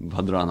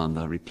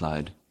Bhadrananda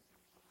replied,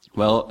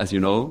 well, as you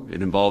know,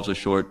 it involves a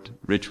short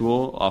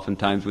ritual,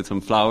 oftentimes with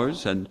some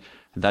flowers, and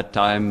at that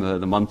time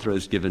the mantra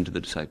is given to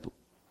the disciple.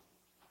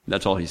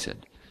 That's all he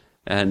said.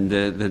 And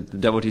the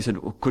devotee said,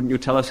 well, couldn't you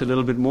tell us a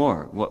little bit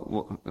more?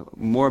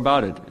 More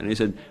about it? And he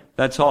said,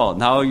 that's all.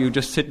 Now you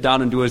just sit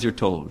down and do as you're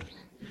told.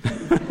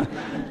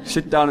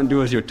 Sit down and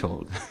do as you're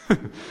told.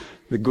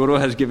 The Guru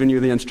has given you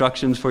the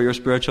instructions for your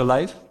spiritual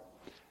life.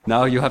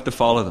 Now you have to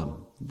follow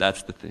them.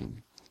 That's the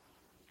thing.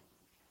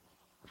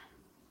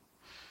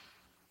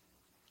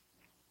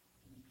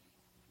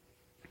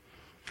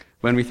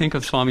 When we think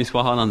of Swami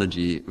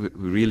Swahanandaji,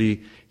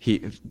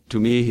 to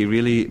me, he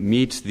really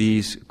meets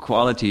these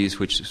qualities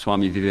which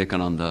Swami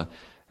Vivekananda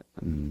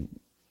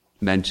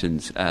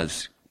mentions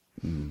as,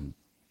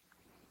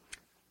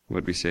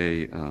 what we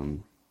say,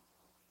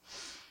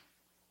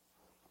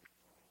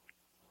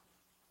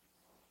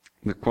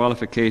 the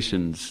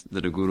qualifications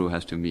that a guru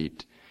has to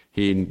meet.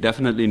 He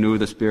definitely knew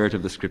the spirit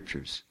of the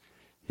scriptures.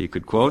 He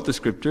could quote the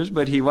scriptures,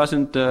 but he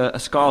wasn't a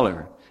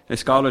scholar.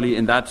 Scholarly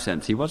in that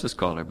sense. He was a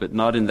scholar, but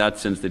not in that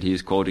sense that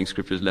he's quoting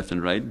scriptures left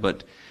and right,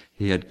 but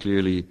he had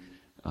clearly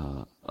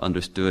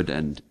understood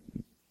and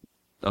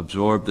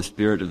absorbed the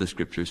spirit of the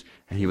scriptures,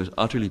 and he was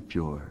utterly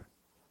pure.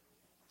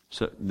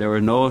 So there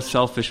was no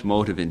selfish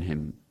motive in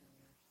him.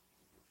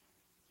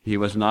 He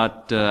was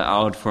not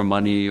out for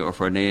money or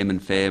for name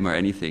and fame or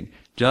anything,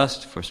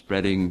 just for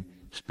spreading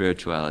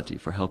spirituality,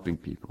 for helping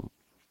people.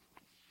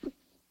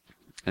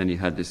 And he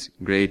had this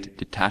great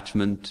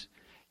detachment,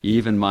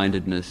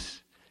 even-mindedness,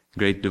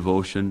 great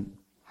devotion,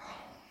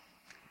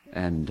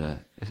 and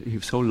he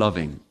was so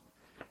loving.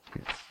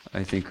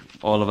 I think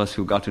all of us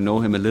who got to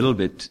know him a little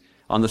bit,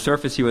 on the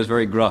surface he was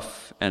very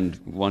gruff, and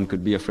one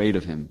could be afraid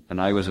of him,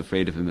 and I was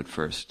afraid of him at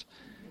first.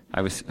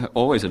 I was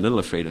always a little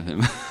afraid of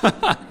him.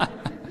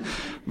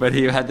 But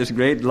he had this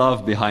great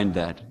love behind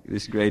that,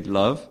 this great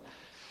love,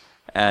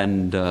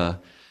 and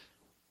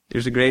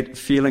there's a great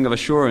feeling of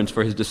assurance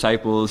for his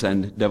disciples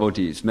and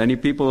devotees. Many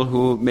people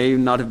who may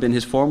not have been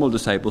his formal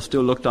disciples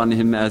still looked on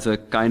him as a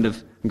kind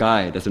of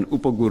guide, as an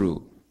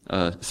upaguru,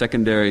 a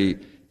secondary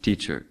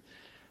teacher.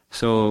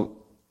 So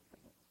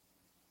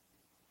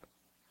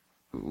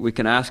we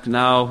can ask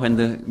now, when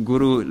the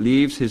guru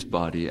leaves his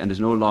body and is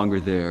no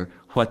longer there,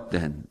 what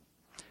then?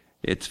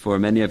 It's for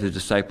many of his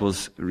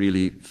disciples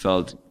really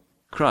felt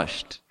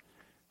crushed,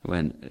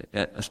 when,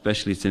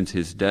 especially since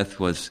his death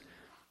was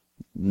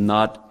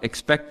not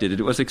expected.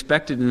 It was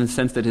expected in the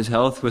sense that his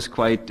health was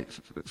quite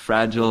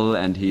fragile,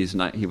 and he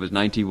was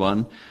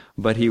 91,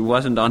 but he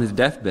wasn't on his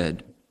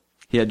deathbed.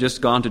 He had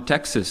just gone to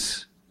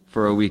Texas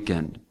for a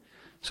weekend.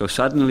 So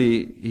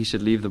suddenly he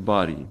should leave the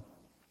body.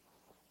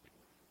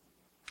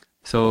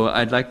 So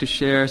I'd like to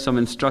share some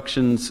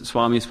instructions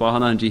Swami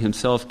Swahanandaji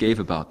himself gave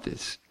about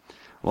this.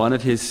 One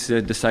of his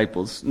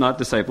disciples, not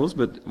disciples,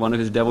 but one of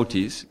his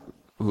devotees,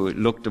 who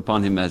looked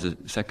upon him as a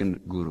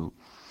second guru,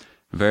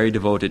 very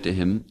devoted to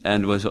him,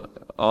 and was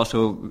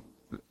also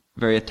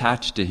very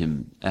attached to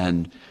him,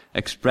 and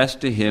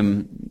expressed to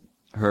him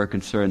her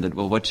concern that,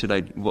 well,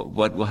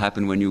 what will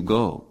happen when you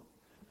go?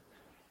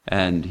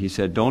 And he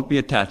said, don't be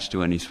attached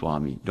to any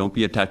Swami. Don't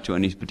be attached to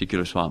any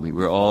particular Swami.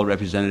 We're all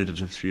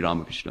representatives of Sri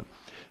Ramakrishna.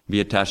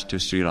 Be attached to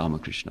Sri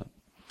Ramakrishna.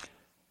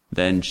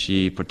 Then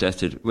she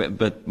protested,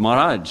 but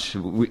Maharaj,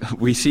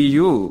 we see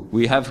you.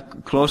 We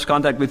have close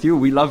contact with you.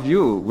 We love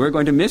you. We're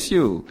going to miss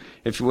you.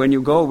 If when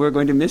you go, we're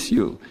going to miss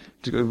you.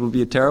 It will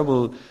be a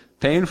terrible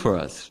pain for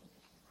us.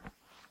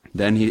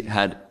 Then he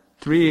had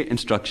 3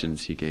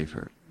 instructions he gave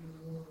her.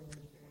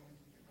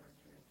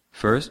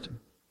 First,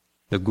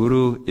 the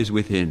Guru is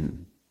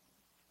within.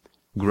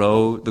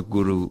 Grow the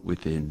Guru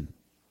within.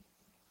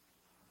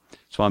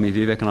 Swami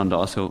Vivekananda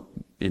also,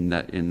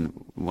 in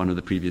one of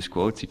the previous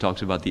quotes, he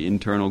talks about the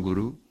internal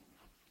Guru.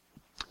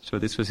 So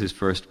this was his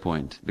first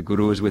point. The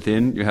Guru is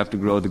within, you have to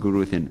grow the Guru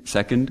within.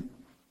 Second,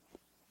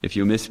 if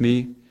you miss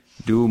me,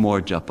 do more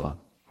japa.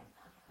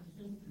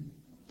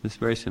 It's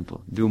very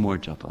simple. Do more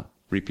japa.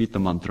 Repeat the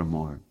mantra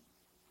more.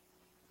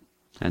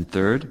 And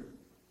third,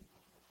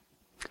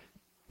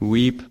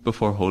 weep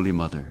before Holy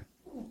Mother.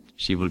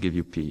 She will give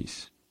you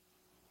peace.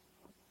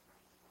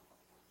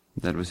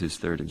 That was his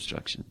third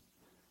instruction.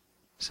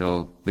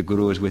 So the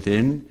Guru is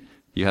within.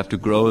 You have to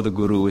grow the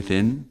Guru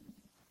within.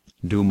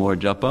 Do more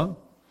japa.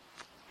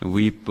 And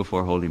weep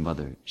before Holy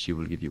Mother. She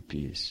will give you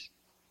peace.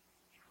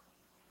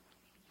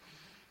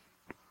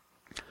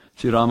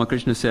 Sri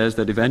Ramakrishna says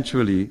that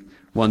eventually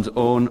one's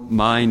own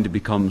mind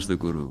becomes the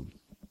Guru.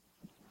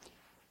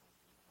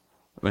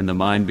 When the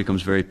mind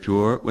becomes very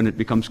pure, when it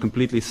becomes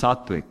completely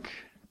sattvic,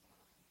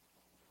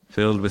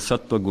 filled with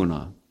sattva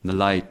guna, the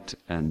light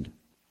and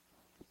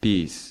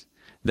peace,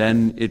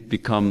 then it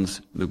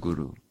becomes the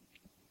Guru.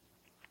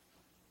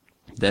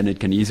 Then it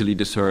can easily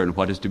discern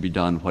what is to be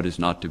done, what is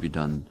not to be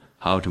done,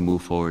 how to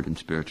move forward in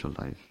spiritual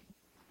life.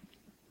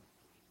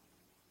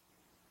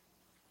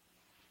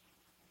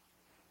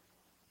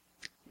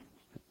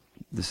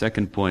 The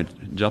second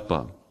point,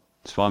 japa.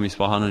 Swami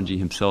Swahanandaji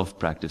himself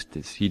practiced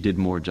this. He did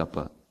more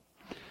japa.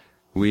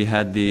 We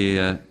had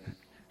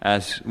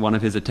as one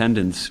of his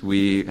attendants,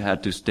 we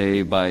had to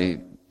stay by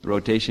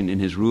rotation in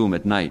his room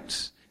at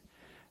nights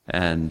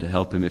and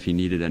help him if he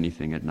needed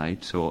anything at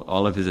night. So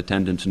all of his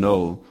attendants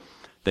know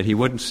that he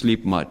wouldn't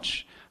sleep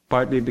much,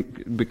 partly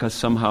because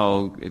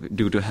somehow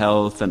due to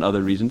health and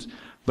other reasons,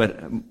 but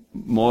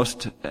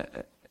most,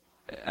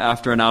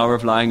 after an hour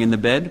of lying in the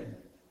bed,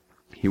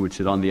 he would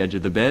sit on the edge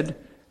of the bed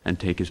and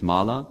take his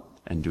mala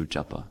and do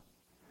japa.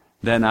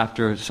 Then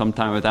after some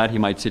time with that, he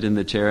might sit in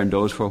the chair and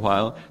doze for a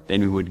while.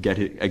 Then he would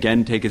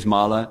again take his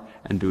mala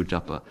and do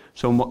japa.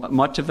 So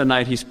much of the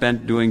night he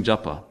spent doing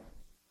japa.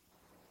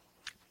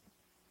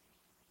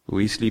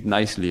 We sleep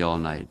nicely all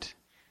night.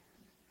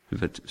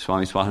 But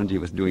Swami Swahanandaji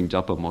was doing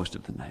japa most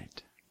of the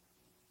night.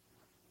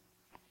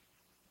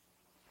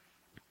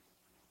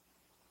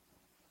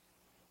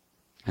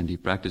 And he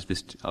practiced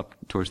this up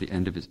to the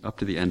end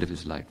of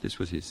his life. This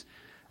was his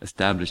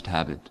established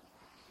habit.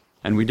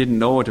 And we didn't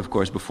know it, of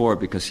course, before,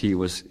 because he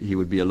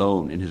would be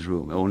alone in his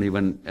room. Only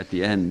at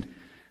the end,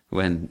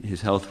 when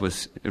his health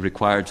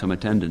required some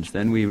attendance,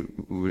 then we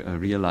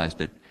realized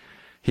that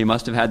he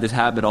must have had this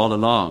habit all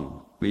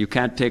along. You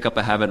can't take up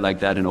a habit like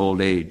that in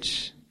old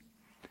age.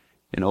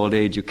 In old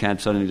age, you can't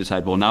suddenly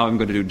decide, well, now I'm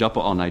going to do japa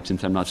all night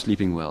since I'm not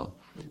sleeping well.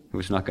 It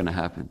was not going to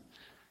happen.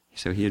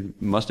 So he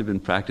must have been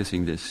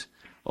practicing this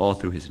all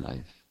through his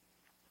life.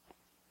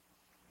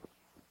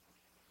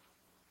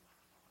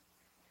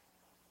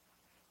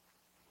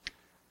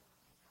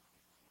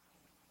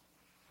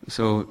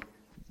 So,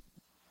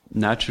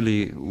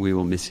 naturally, we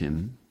will miss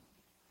him.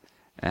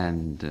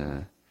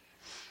 And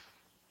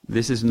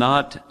this is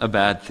not a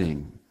bad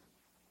thing.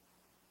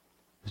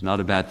 It's not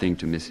a bad thing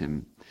to miss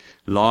him.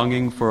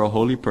 Longing for a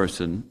holy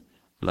person,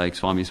 like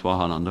Swami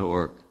Swahananda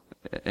or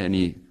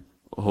any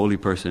holy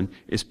person,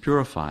 is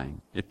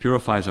purifying. It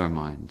purifies our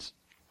minds.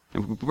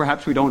 And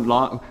perhaps we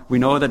don't we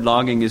know that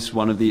longing is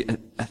one of the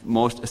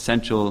most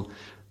essential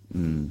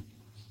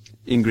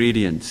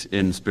ingredients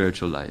in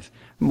spiritual life.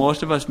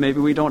 Most of us, maybe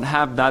we don't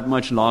have that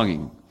much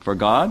longing. For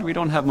God, we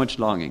don't have much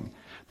longing.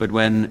 But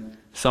when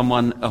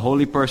a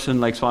holy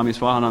person like Swami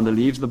Swahananda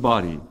leaves the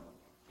body,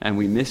 and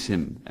we miss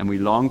him, and we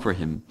long for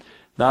him,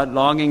 that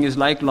longing is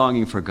like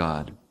longing for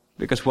God.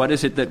 Because what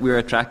is it that we're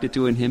attracted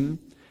to in him?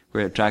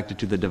 We're attracted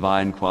to the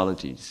divine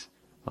qualities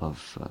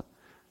of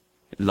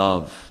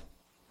love,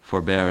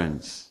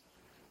 forbearance,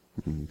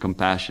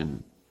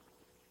 compassion.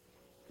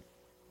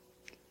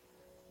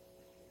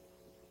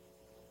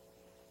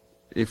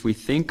 If we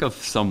think of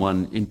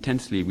someone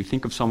intensely, we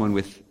think of someone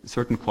with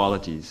certain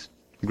qualities,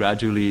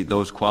 gradually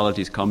those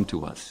qualities come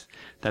to us.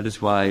 That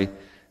is why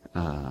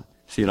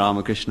Sri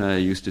Ramakrishna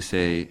used to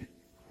say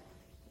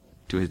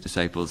to his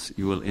disciples,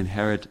 "You will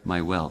inherit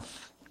my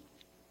wealth."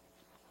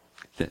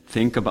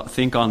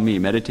 Think on me,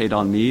 meditate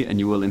on me, and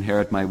you will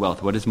inherit my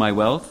wealth. What is my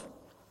wealth?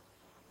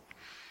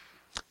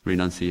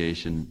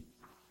 Renunciation,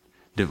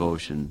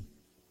 devotion,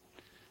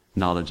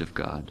 knowledge of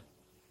God.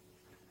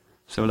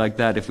 So like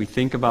that, if we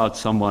think about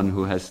someone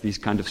who has these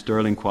kind of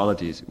sterling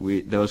qualities,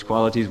 those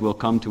qualities will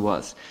come to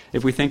us.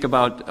 If we think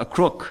about a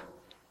crook,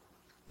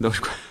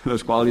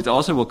 those qualities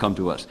also will come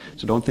to us.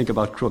 So don't think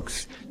about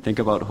crooks. Think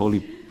about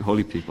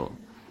holy people.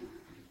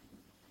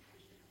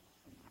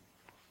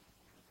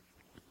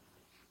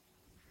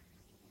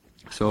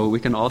 So we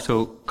can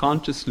also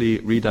consciously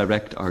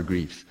redirect our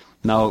grief.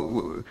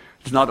 Now,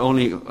 it's not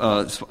only,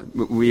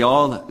 we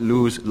all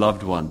lose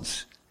loved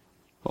ones.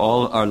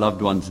 All our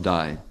loved ones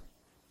die.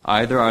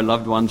 Either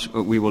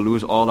we will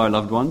lose all our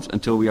loved ones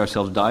until we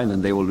ourselves die, and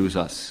then they will lose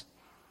us.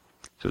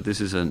 So this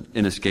is an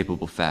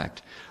inescapable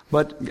fact.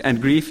 And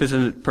grief is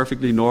a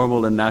perfectly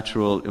normal and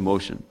natural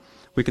emotion.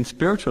 We can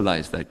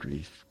spiritualize that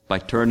grief by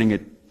turning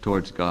it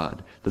towards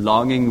God. The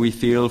longing we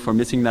feel for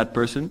missing that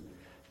person,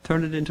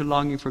 turn it into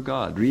longing for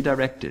God.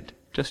 Redirect it.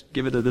 Just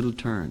give it a little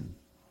turn.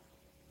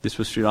 This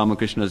was Sri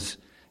Ramakrishna's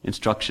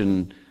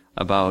instruction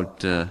about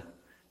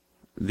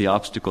the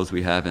obstacles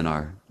we have in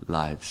our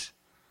lives.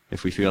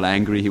 If we feel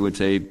angry, he would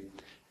say,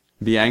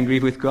 be angry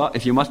with God.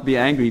 If you must be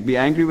angry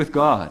with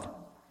God.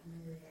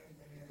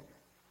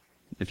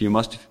 If you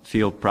must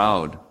feel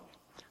proud,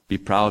 be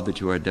proud that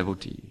you are a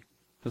devotee.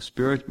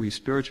 So we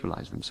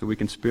spiritualize them, so we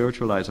can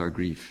spiritualize our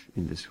grief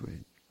in this way.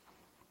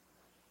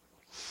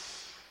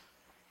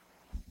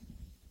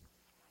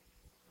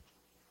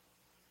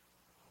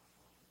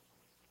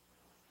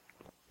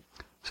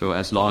 So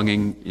as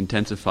longing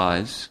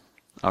intensifies,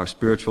 our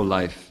spiritual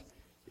life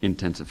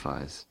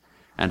intensifies.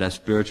 And as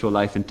spiritual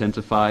life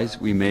intensifies,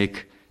 we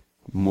make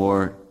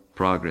more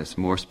progress,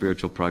 more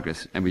spiritual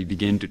progress, and we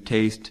begin to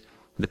taste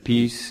the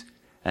peace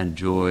and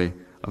joy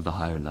of the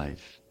higher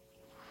life.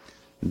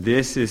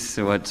 This is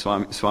what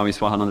Swami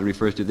Swahananda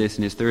refers to this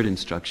in his third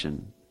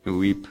instruction,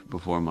 weep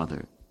before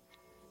Mother.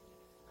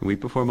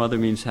 Weep before Mother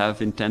means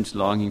have intense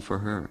longing for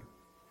her,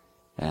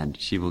 and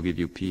she will give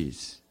you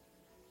peace.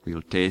 We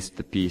will taste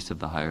the peace of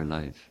the higher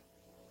life.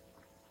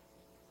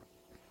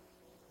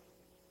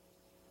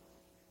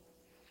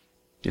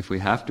 If we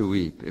have to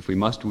weep, if we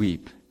must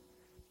weep,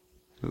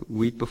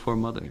 weep before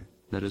Mother.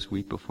 Let us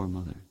weep before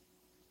Mother.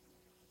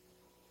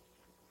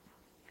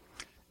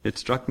 It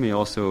struck me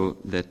also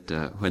that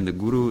when the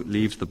Guru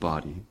leaves the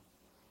body,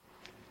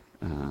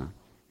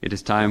 it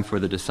is time for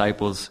the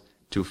disciples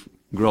to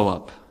grow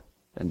up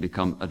and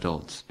become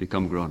adults,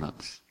 become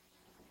grown-ups.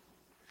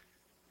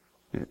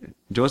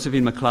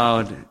 Josephine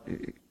MacLeod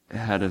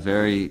had a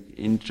very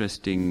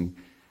interesting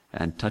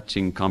and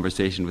touching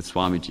conversation with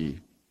Swamiji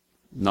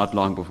not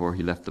long before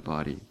he left the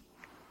body.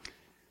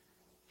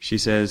 She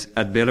says,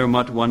 at Belur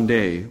Mutt one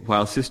day,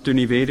 while Sister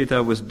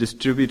Nivedita was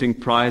distributing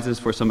prizes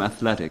for some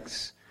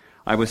athletics,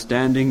 I was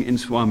standing in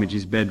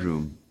Swamiji's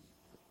bedroom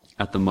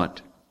at the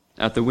mutt,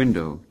 at the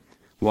window,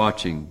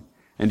 watching,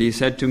 and he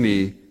said to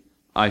me,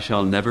 I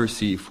shall never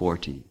see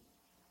 40.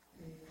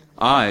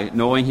 I,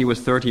 knowing he was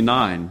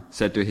 39,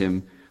 said to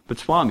him, but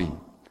Swami,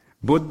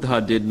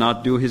 Buddha did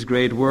not do his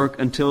great work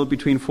until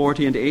between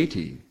 40 and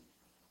 80.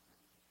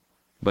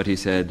 But he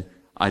said,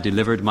 I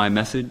delivered my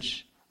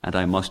message and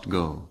I must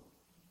go.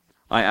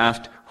 I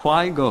asked,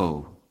 why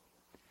go?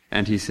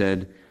 And he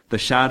said, the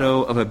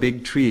shadow of a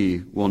big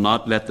tree will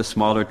not let the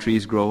smaller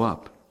trees grow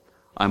up.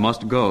 I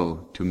must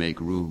go to make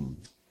room.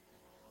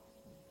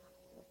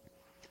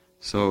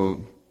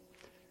 So,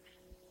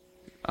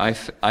 I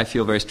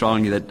feel very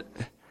strongly that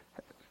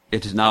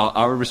it is now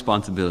our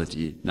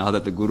responsibility, now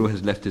that the Guru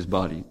has left his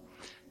body,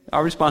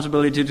 our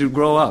responsibility to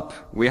grow up.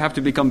 We have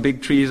to become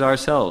big trees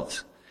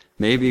ourselves.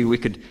 Maybe we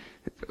could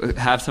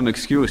have some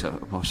excuse.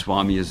 Oh,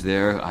 Swami is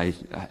there,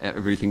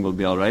 everything will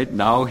be all right.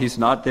 Now he's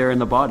not there in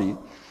the body.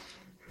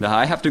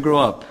 I have to grow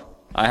up.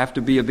 I have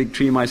to be a big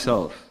tree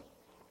myself.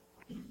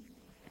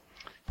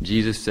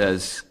 Jesus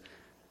says,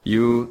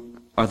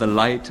 you are the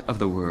light of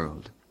the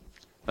world.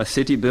 A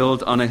city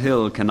built on a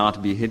hill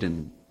cannot be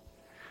hidden.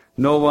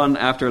 No one,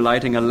 after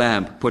lighting a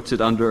lamp, puts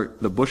it under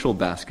the bushel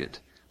basket,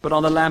 but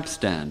on the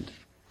lampstand,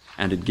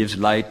 and it gives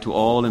light to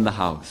all in the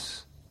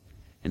house.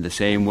 In the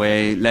same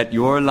way, let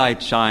your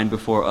light shine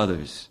before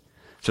others,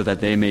 so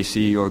that they may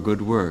see your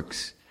good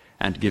works,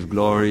 and give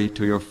glory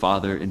to your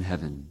Father in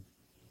heaven.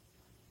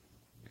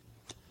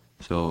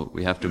 So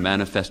we have to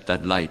manifest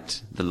that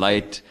light,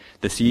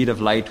 the seed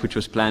of light which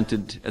was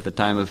planted at the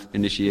time of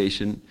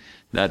initiation,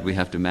 that we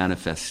have to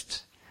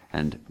manifest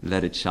and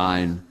let it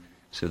shine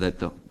so that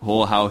the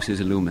whole house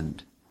is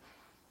illumined.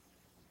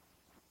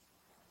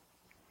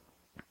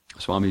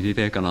 Swami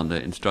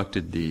Vivekananda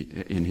instructed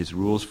in his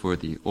rules for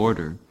the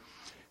order,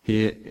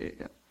 he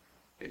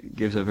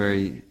gives a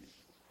very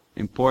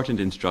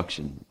important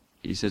instruction.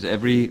 He says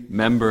every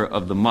member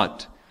of the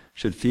mutt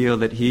should feel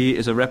that he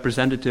is a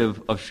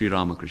representative of Sri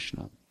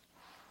Ramakrishna.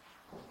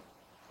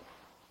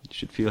 He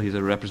should feel he's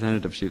a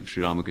representative of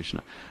Sri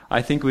Ramakrishna.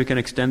 I think we can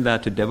extend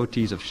that to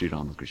devotees of Sri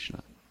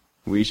Ramakrishna.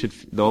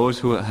 Those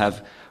who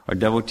are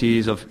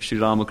devotees of Sri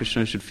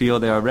Ramakrishna should feel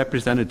they are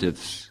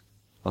representatives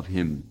of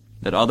him.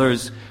 That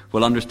others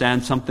will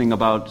understand something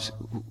about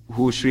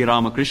who Sri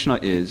Ramakrishna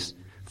is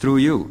through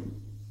you,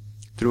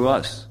 through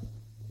us.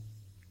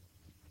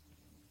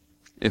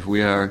 If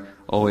we are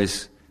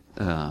always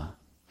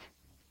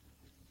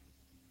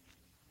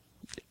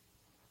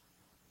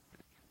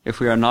if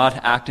we are not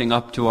acting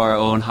up to our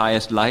own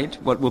highest light,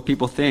 what will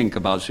people think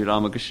about Sri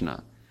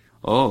Ramakrishna?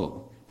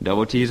 Oh,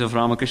 devotees of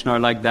Ramakrishna are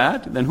like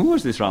that? Then who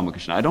is this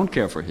Ramakrishna? I don't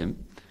care for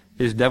him.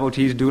 His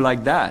devotees do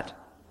like that.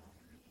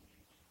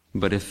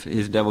 But if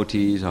his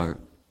devotees are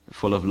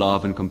full of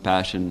love and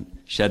compassion,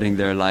 shedding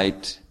their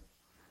light,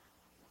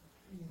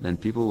 then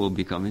people will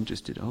become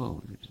interested.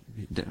 Oh,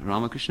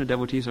 Ramakrishna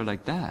devotees are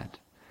like that.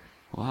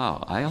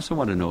 Wow, I also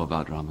want to know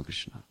about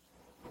Ramakrishna.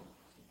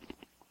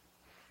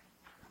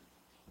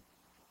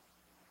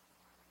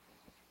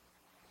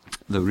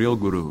 The real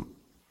Guru,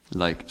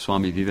 like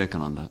Swami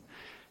Vivekananda,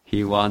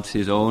 he wants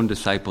his own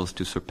disciples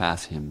to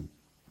surpass him.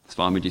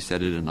 Swamiji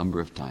said it a number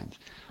of times.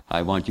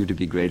 I want you to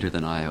be greater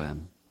than I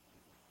am.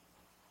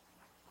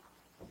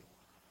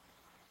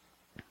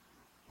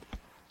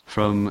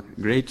 From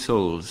great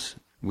souls,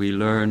 we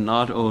learn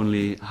not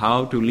only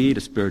how to lead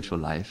a spiritual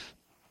life,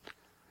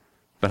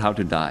 but how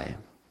to die.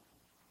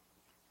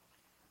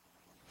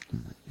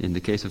 In the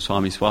case of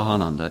Swami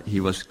Swahananda, he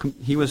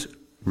was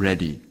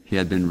ready. He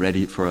had been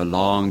ready for a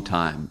long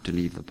time to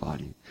leave the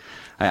body.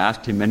 I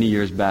asked him many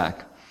years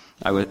back.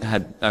 I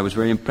was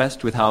very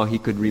impressed with how he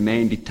could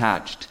remain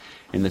detached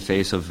in the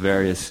face of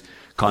various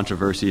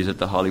controversies at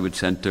the Hollywood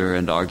Center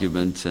and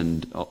arguments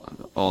and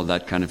all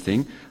that kind of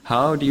thing.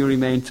 How do you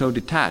remain so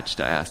detached?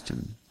 I asked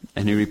him.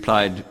 And he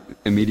replied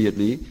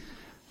immediately,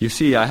 you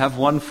see, I have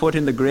one foot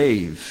in the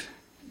grave.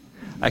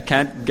 I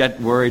can't get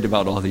worried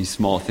about all these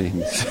small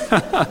things.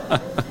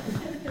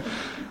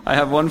 I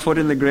have one foot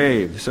in the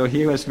grave. So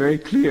he was very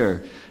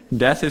clear.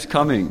 Death is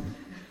coming.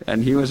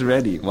 And he was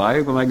ready. Why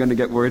am I going to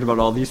get worried about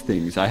all these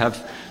things? I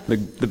have the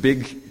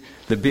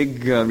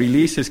big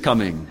release is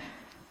coming.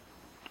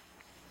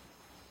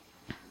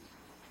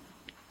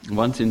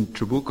 Once in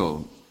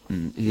Trabuco,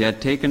 he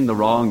had taken the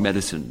wrong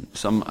medicine.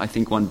 I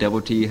think one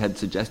devotee had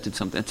suggested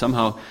something. And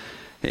somehow,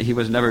 he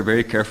was never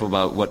very careful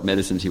about what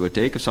medicines he would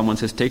take. If someone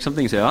says, take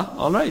something, he said,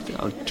 all right,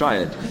 I'll try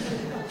it.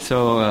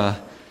 So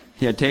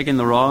he had taken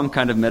the wrong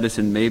kind of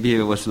medicine. Maybe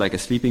it was like a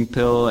sleeping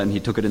pill, and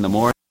he took it in the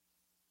morning.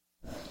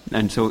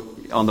 And so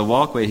on the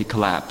walkway, he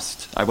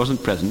collapsed. I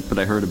wasn't present, but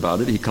I heard about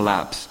it. He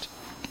collapsed.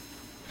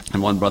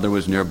 And one brother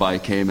was nearby,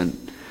 came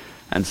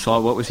and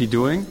saw what was he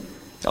doing.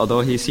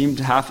 Although he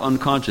seemed half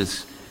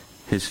unconscious,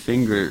 his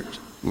fingers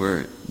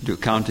were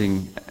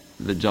counting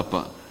the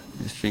japa.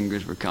 His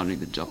fingers were counting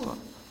the japa.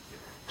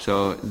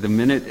 So the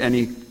minute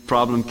any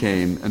problem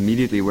came,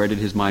 immediately where did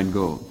his mind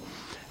go?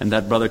 And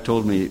that brother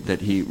told me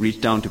that he reached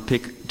down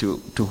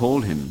to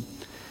hold him,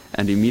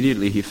 and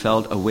immediately he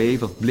felt a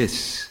wave of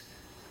bliss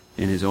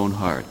in his own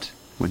heart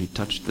when he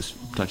touched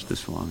the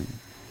Swami.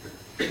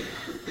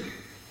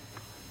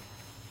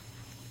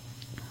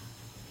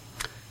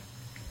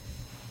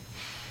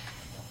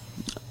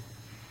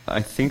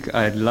 I think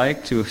I'd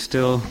like to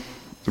still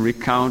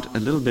recount a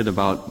little bit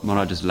about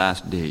Maharaj's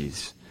last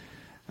days.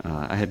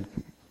 I had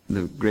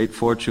the great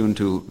fortune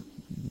to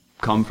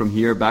come from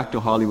here back to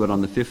Hollywood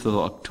on the 5th of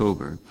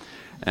October.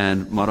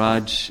 And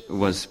Maharaj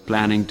was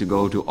planning to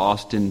go to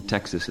Austin,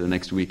 Texas the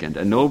next weekend.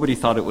 And nobody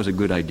thought it was a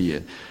good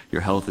idea.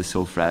 Your health is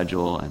so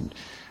fragile, and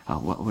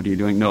what are you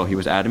doing? No, he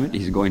was adamant.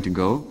 He's going to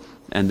go.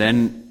 And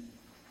then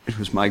it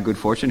was my good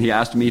fortune. He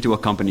asked me to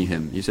accompany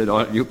him. He said,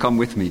 "Oh, you come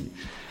with me."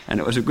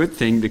 And it was a good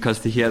thing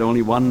because he had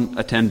only one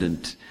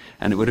attendant,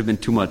 and it would have been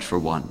too much for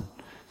one.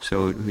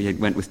 So we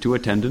went with 2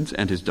 attendants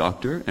and his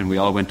doctor, and we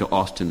all went to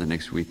Austin the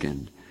next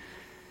weekend.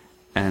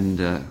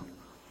 And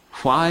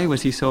why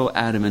was he so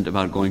adamant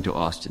about going to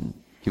Austin?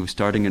 He was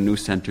starting a new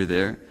center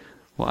there.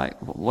 Why?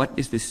 What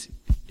is this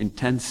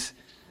intense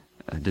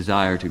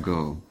desire to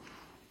go?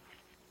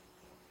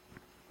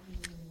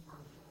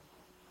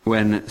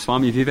 When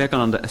Swami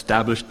Vivekananda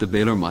established the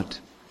Belur Mutt,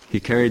 he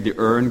carried the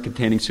urn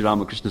containing Sri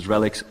Ramakrishna's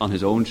relics on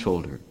his own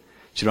shoulder.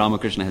 Sri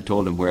Ramakrishna had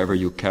told him, "Wherever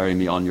you carry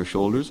me on your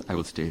shoulders, I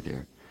will stay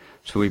there."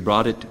 So he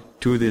brought it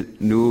to the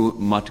new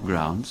mutt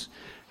grounds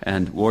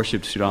and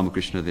worshipped Sri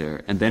Ramakrishna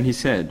there. And then he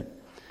said,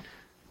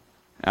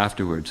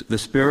 afterwards, "The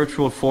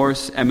spiritual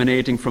force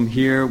emanating from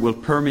here will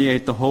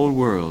permeate the whole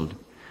world,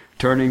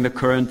 turning the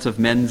currents of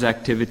men's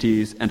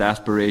activities and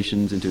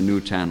aspirations into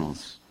new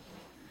channels."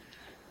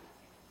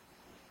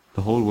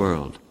 The whole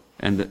world.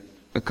 And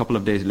a couple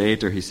of days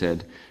later he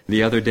said,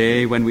 "The other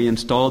day when we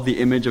installed the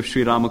image of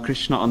Sri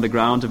Ramakrishna on the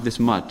grounds of this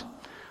mutt,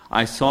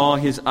 I saw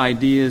his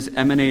ideas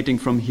emanating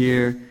from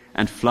here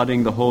and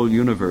flooding the whole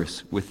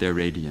universe with their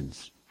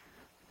radiance."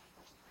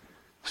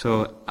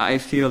 So I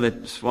feel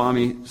that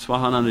Swami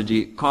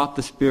Swahanandaji caught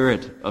the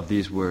spirit of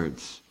these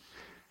words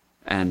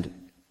and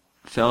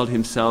felt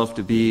himself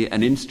to be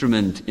an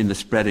instrument in the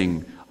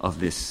spreading of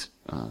this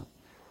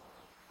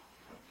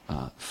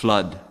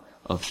flood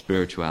of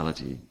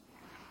spirituality.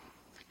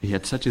 He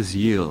had such a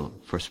zeal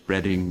for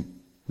spreading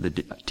the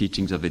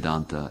teachings of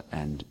Vedanta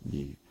and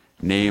the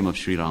name of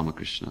Sri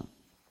Ramakrishna.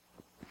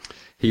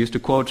 He used to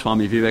quote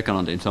Swami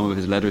Vivekananda in some of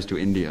his letters to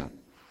India.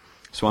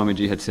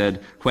 Swamiji had said,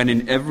 "When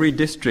in every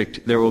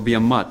district there will be a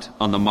mutt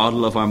on the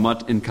model of our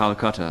mutt in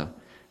Calcutta,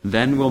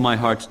 then will my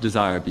heart's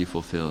desire be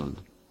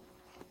fulfilled."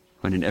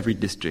 When in every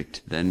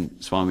district, then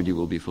Swamiji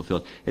will be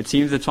fulfilled. It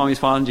seems that Swami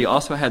Swahanandaji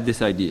also had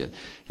this idea.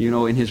 You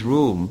know, in his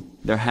room,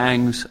 there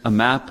hangs a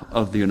map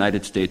of the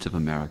United States of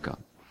America.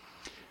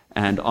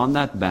 And on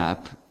that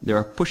map, there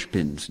are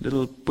pushpins,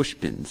 little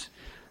pushpins,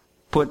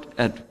 put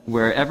at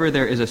wherever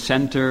there is a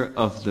center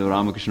of the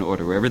Ramakrishna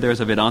order, wherever there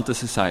is a Vedanta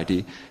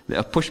society,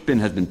 a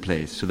pushpin has been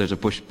placed. So there's a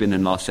pushpin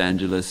in Los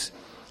Angeles,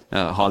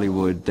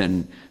 Hollywood,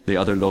 then the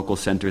other local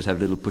centers have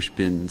little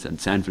pushpins,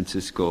 and San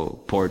Francisco,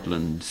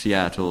 Portland,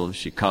 Seattle,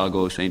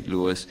 Chicago, St.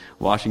 Louis,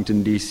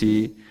 Washington,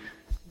 D.C.,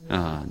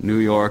 New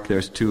York,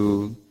 there's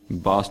 2,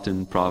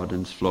 Boston,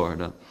 Providence,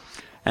 Florida.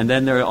 And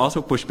then there are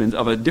also pushpins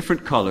of a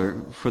different color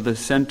for the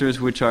centers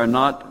which are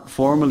not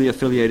formally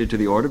affiliated to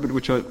the order, but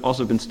which have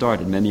also been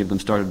started, many of them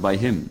started by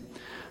him.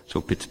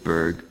 So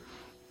Pittsburgh,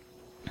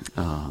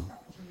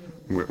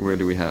 where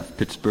do we have?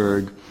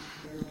 Pittsburgh,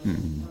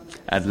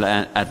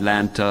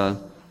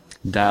 Atlanta,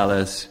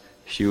 Dallas,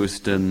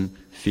 Houston,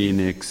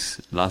 Phoenix,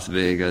 Las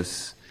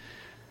Vegas,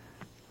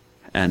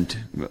 and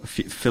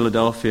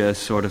Philadelphia is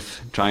sort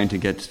of trying to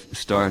get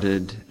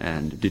started,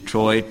 and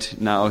Detroit,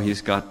 now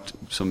he's got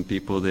some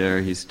people there,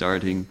 he's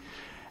starting.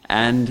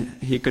 And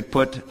he could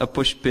put a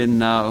pushpin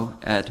now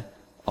at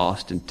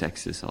Austin,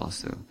 Texas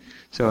also.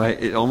 So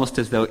it almost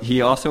as though he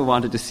also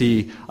wanted to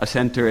see a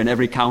center in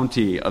every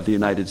county of the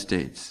United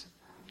States.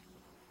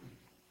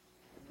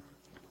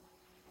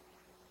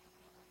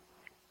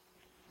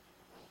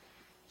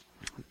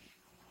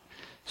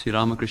 Sri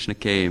Ramakrishna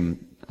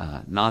came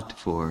not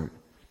for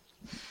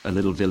a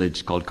little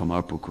village called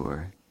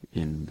Kamarpukur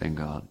in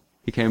Bengal.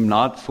 He came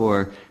not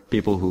for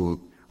people who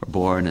are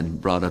born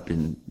and brought up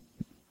in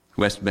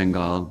West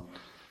Bengal,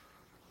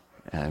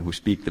 who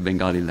speak the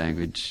Bengali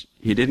language.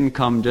 He didn't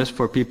come just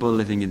for people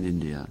living in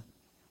India.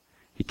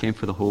 He came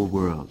for the whole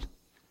world.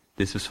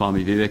 This was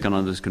Swami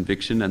Vivekananda's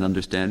conviction and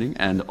understanding,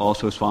 and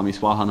also Swami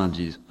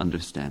Swahanandaji's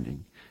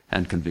understanding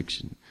and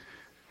conviction.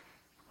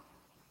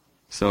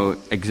 So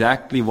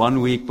exactly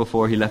 1 week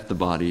before he left the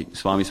body,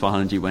 Swami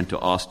Swahanandaji went to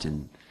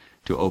Austin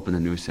to open a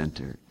new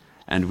center.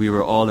 And we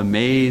were all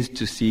amazed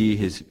to see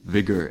his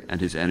vigor and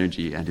his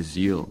energy and his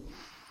zeal.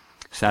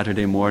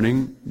 Saturday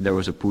morning, there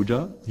was a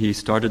puja. He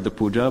started the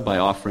puja by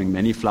offering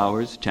many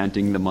flowers,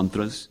 chanting the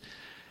mantras.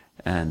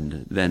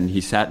 And then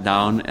he sat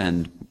down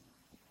and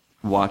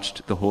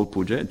watched the whole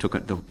puja.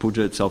 The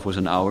puja itself was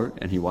an hour,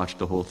 and he watched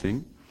the whole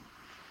thing.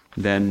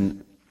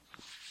 Then,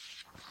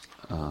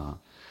 the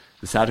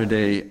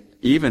Saturday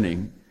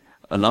evening,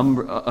 a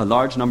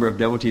large number of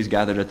devotees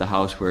gathered at the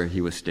house where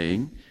we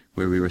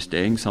were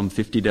staying, some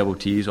 50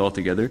 devotees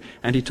altogether,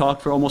 and he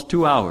talked for almost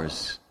 2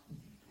 hours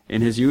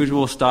in his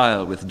usual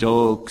style with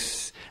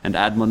jokes and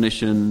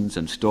admonitions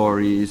and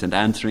stories and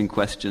answering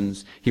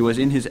questions. He was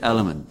in his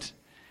element.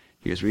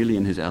 He was really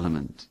in his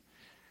element.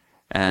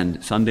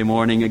 And Sunday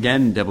morning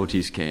again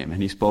devotees came,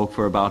 and he spoke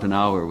for about an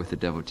hour with the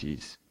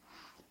devotees.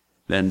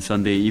 Then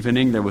Sunday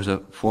evening there was a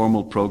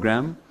formal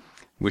program,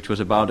 which was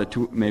about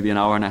maybe an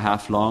hour and a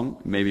half long,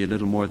 maybe a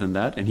little more than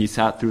that, and he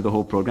sat through the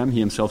whole program. He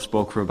himself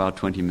spoke for about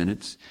 20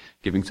 minutes,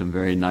 giving some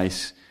very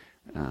nice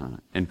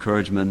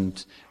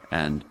encouragement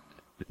and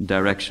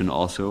direction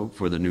also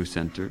for the new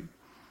center.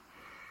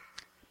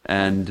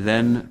 And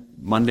then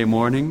Monday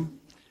morning,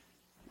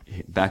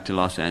 back to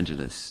Los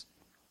Angeles.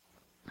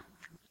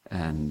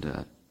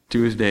 And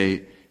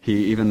Tuesday,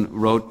 he even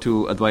wrote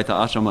to Advaita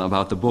Ashrama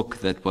about the book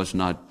that was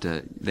not,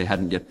 they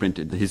hadn't yet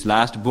printed. His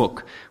last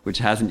book, which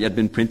hasn't yet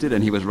been printed,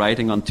 and he was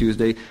writing on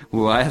Tuesday,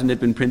 why hasn't it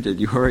been printed?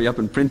 You hurry up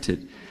and print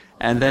it.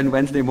 And then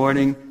Wednesday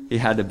morning, he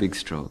had a big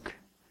stroke.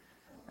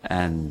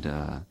 And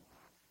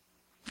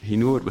he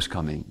knew it was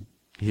coming.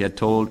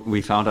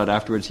 We found out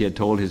afterwards, he had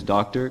told his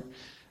doctor,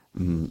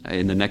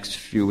 in the next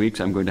few weeks,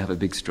 I'm going to have a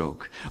big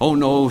stroke. Oh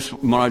no,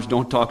 Maharaj,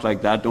 don't talk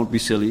like that, don't be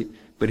silly.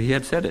 But he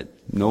had said it.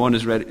 No one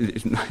is ready.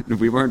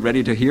 We weren't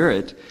ready to hear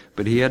it,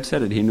 but he had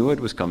said it. He knew it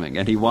was coming,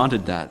 and he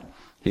wanted that.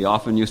 He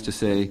often used to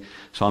say,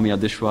 Swami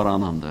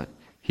Adishwarananda.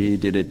 He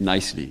did it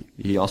nicely.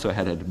 He also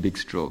had a big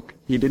stroke.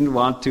 He didn't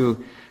want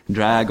to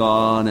drag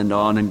on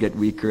and get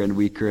weaker and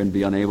weaker and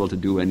be unable to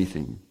do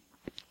anything.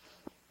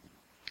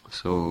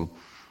 So,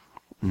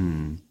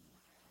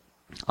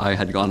 I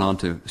had gone on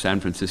to San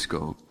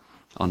Francisco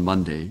on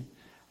Monday,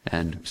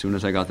 and as soon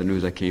as I got the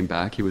news, I came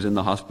back. He was in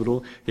the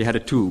hospital. He had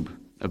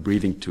a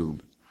breathing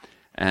tube.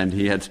 And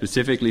he had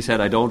specifically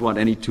said, I don't want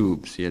any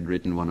tubes. He had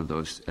written one of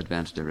those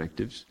advance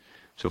directives.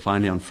 So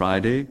finally on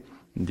Friday,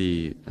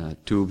 the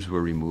tubes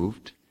were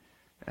removed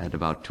at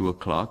about 2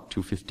 o'clock,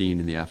 2:15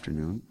 in the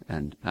afternoon.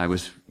 And I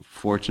was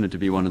fortunate to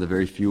be one of the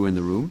very few in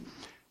the room.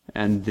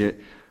 And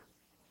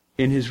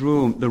in his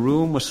room, the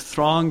room was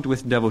thronged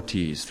with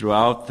devotees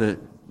throughout the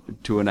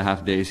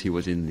 2.5 days he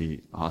was in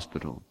the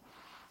hospital.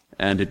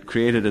 And it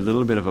created a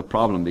little bit of a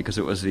problem because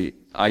it was the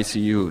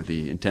ICU,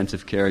 the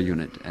intensive care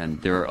unit, and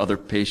there are other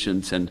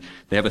patients, and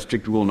they have a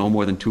strict rule, no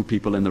more than 2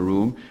 people in the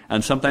room.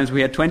 And sometimes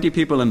we had 20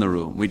 people in the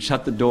room. We'd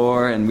shut the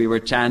door, and we were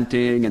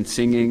chanting and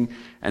singing,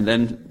 and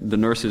then the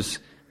nurses,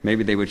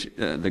 maybe they would,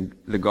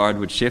 the guard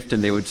would shift,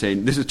 and they would say,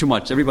 this is too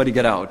much, everybody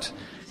get out.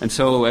 And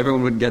so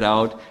everyone would get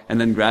out,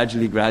 and then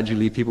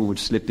gradually people would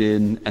slip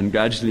in, and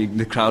gradually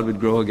the crowd would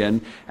grow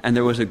again, and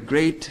there was a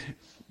great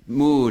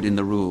mood in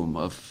the room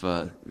of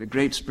a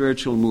great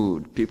spiritual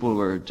mood. People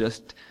were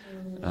just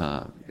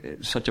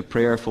such a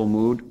prayerful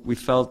mood. We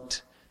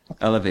felt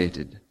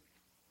elevated.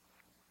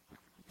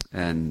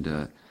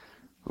 And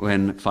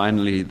when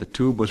finally the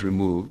tube was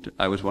removed,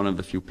 I was one of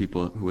the few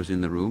people who was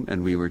in the room,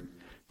 and we were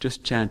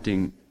just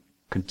chanting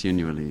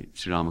continually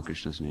Sri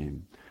Ramakrishna's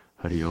name.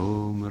 Hari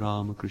Om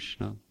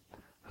Ramakrishna,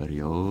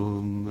 Hari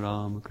Om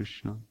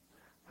Ramakrishna,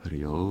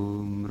 Hari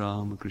Om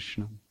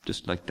Ramakrishna.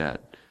 Just like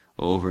that.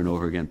 Over and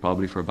over again,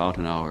 probably for about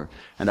an hour.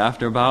 And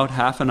after about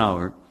half an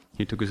hour,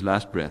 he took his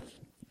last breath,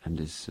 and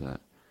his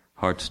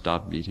heart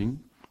stopped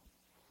beating.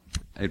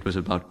 It was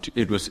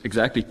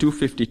exactly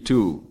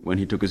 2:52 when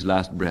he took his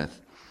last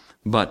breath.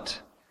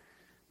 But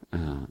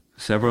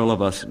several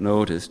of us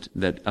noticed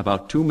that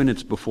about 2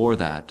 minutes before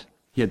that,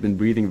 he had been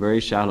breathing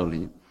very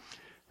shallowly.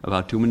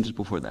 About 2 minutes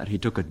before that, he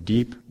took a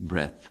deep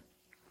breath.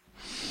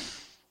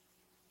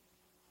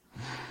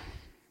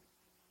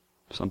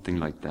 Something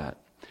like that.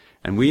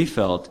 And we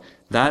felt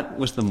that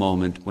was the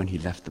moment when he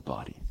left the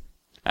body.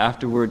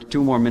 Afterward,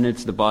 2 more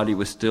minutes, the body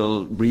was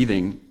still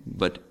breathing,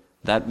 but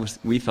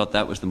we felt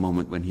that was the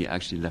moment when he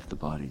actually left the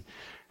body.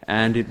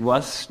 And it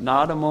was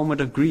not a moment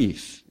of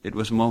grief. It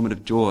was a moment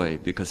of joy,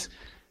 because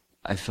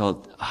I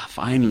felt,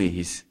 finally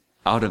he's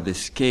out of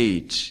this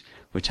cage,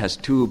 which has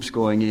tubes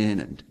going in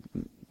and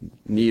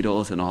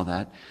needles and all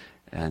that.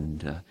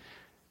 And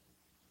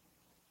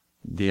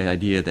the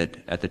idea that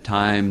at the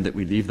time that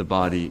we leave the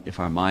body, if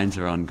our minds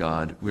are on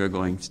God,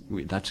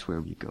 that's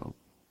where we go.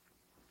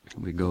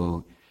 We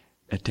go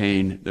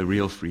attain the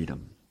real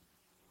freedom.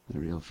 The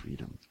real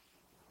freedom.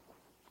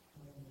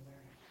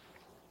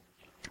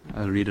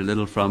 I'll read a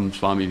little from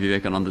Swami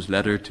Vivekananda's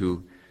letter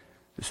to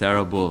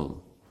Sarah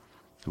Bull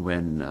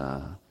when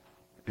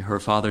her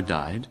father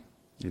died.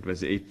 It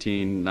was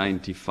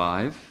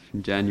 1895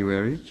 in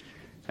January.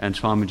 And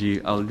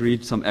Swamiji, I'll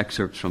read some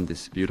excerpts from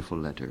this beautiful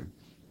letter.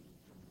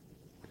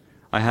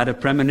 I had a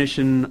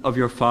premonition of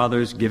your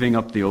father's giving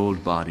up the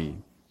old body,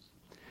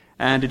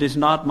 and it is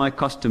not my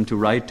custom to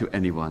write to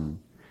anyone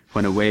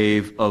when a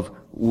wave of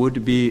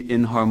would-be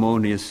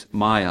inharmonious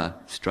Maya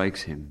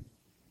strikes him.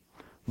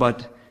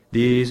 But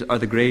these are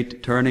the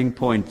great turning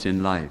points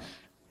in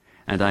life,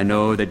 and I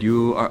know that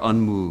you are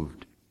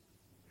unmoved.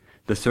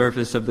 The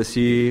surface of the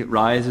sea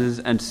rises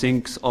and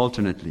sinks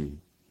alternately,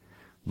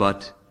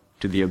 but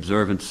to the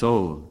observant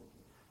soul,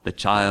 the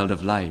child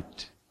of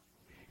light,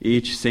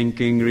 each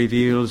sinking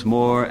reveals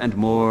more and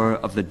more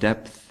of the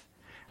depth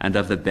and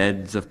of the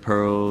beds of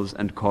pearls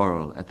and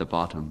coral at the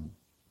bottom.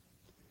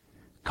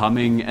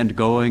 Coming and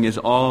going is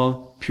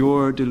all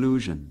pure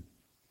delusion.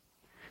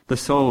 The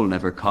soul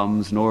never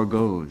comes nor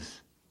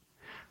goes.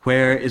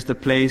 Where is the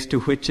place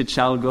to which it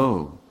shall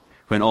go,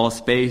 when all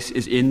space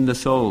is in the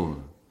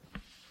soul?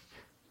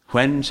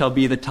 When shall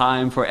be the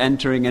time for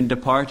entering and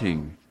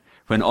departing,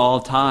 when all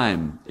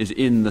time is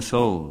in the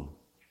soul?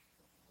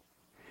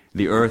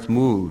 The earth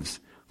moves,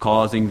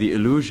 causing the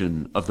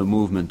illusion of the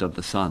movement of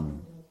the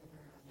sun,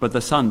 but the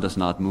sun does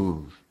not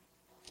move.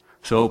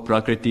 So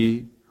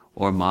Prakriti,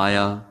 or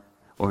Maya,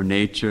 or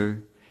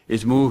nature,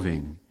 is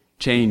moving,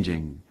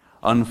 changing,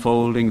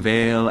 unfolding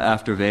veil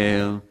after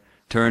veil,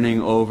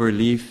 turning over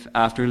leaf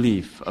after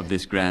leaf of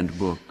this grand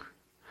book,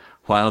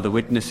 while the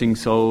witnessing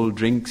soul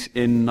drinks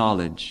in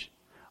knowledge,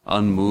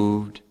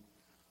 unmoved,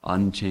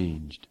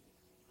 unchanged.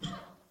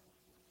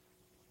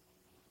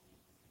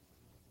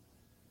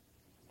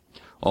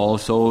 All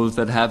souls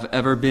that have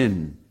ever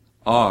been,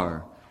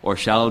 are, or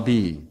shall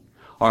be,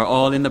 are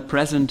all in the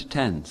present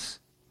tense,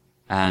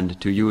 and,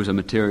 to use a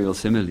material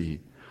simile,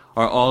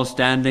 are all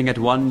standing at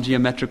one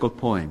geometrical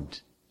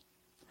point.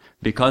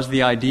 Because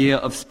the idea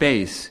of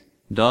space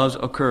does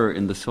occur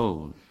in the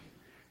soul,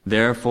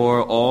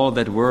 therefore all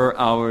that were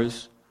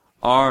ours,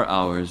 are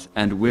ours,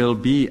 and will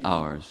be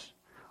ours,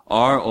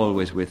 are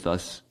always with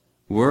us,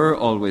 were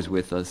always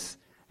with us,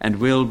 and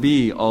will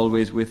be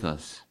always with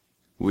us.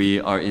 We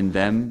are in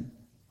them,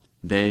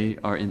 they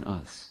are in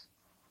us.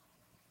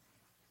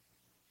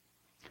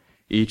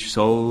 Each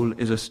soul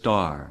is a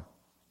star,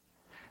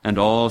 and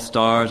all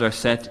stars are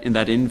set in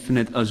that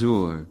infinite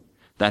azure,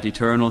 that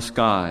eternal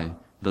sky,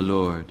 the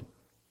Lord.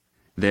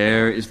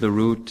 There is the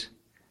root,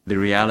 the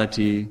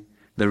reality,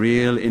 the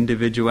real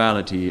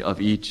individuality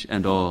of each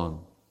and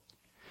all.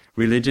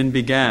 Religion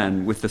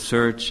began with the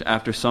search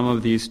after some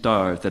of these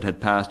stars that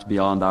had passed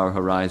beyond our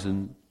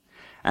horizon,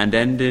 and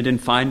ended in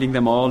finding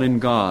them all in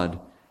God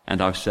and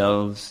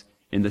ourselves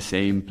in the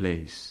same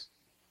place.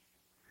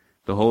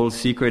 The whole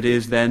secret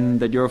is then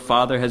that your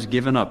father has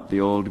given up the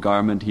old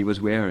garment he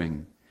was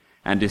wearing,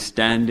 and is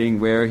standing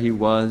where he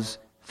was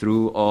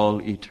through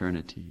all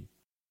eternity.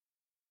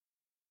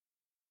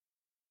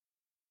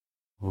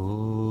 Om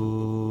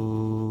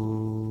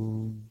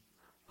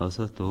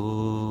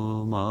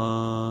Asato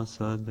Ma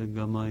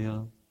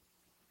Sadgamaya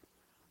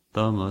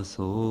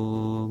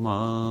Tamaso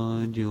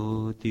Ma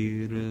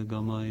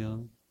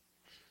Jyotirgamaya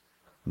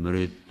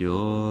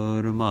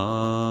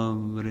Mrityorma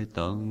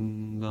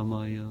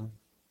Mritangamaya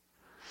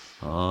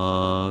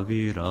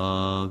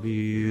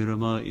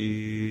Aviravirma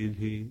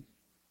Idhi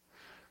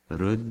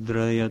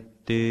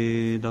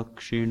Rudrayatte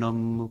Dakshinam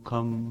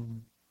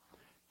Mukham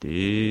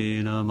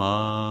Tena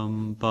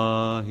Mam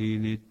Pahi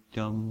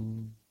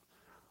Nityam.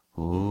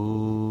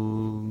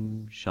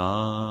 Om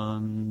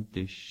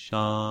Shanti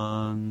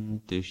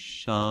Shanti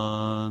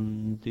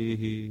Shanti.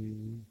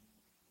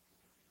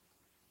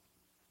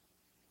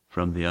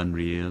 From the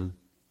unreal,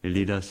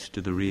 lead us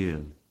to the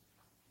real.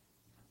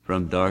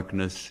 From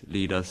darkness,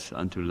 lead us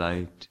unto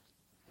light.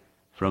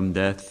 From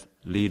death,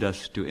 lead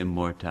us to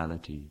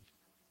immortality.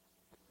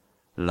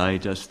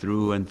 Light us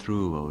through and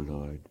through, O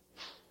Lord,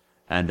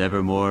 and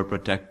evermore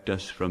protect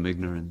us from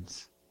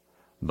ignorance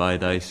by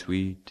thy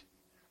sweet,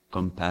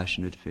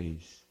 compassionate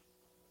face.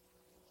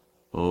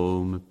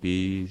 Om,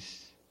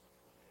 peace,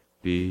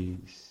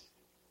 peace,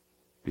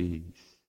 peace.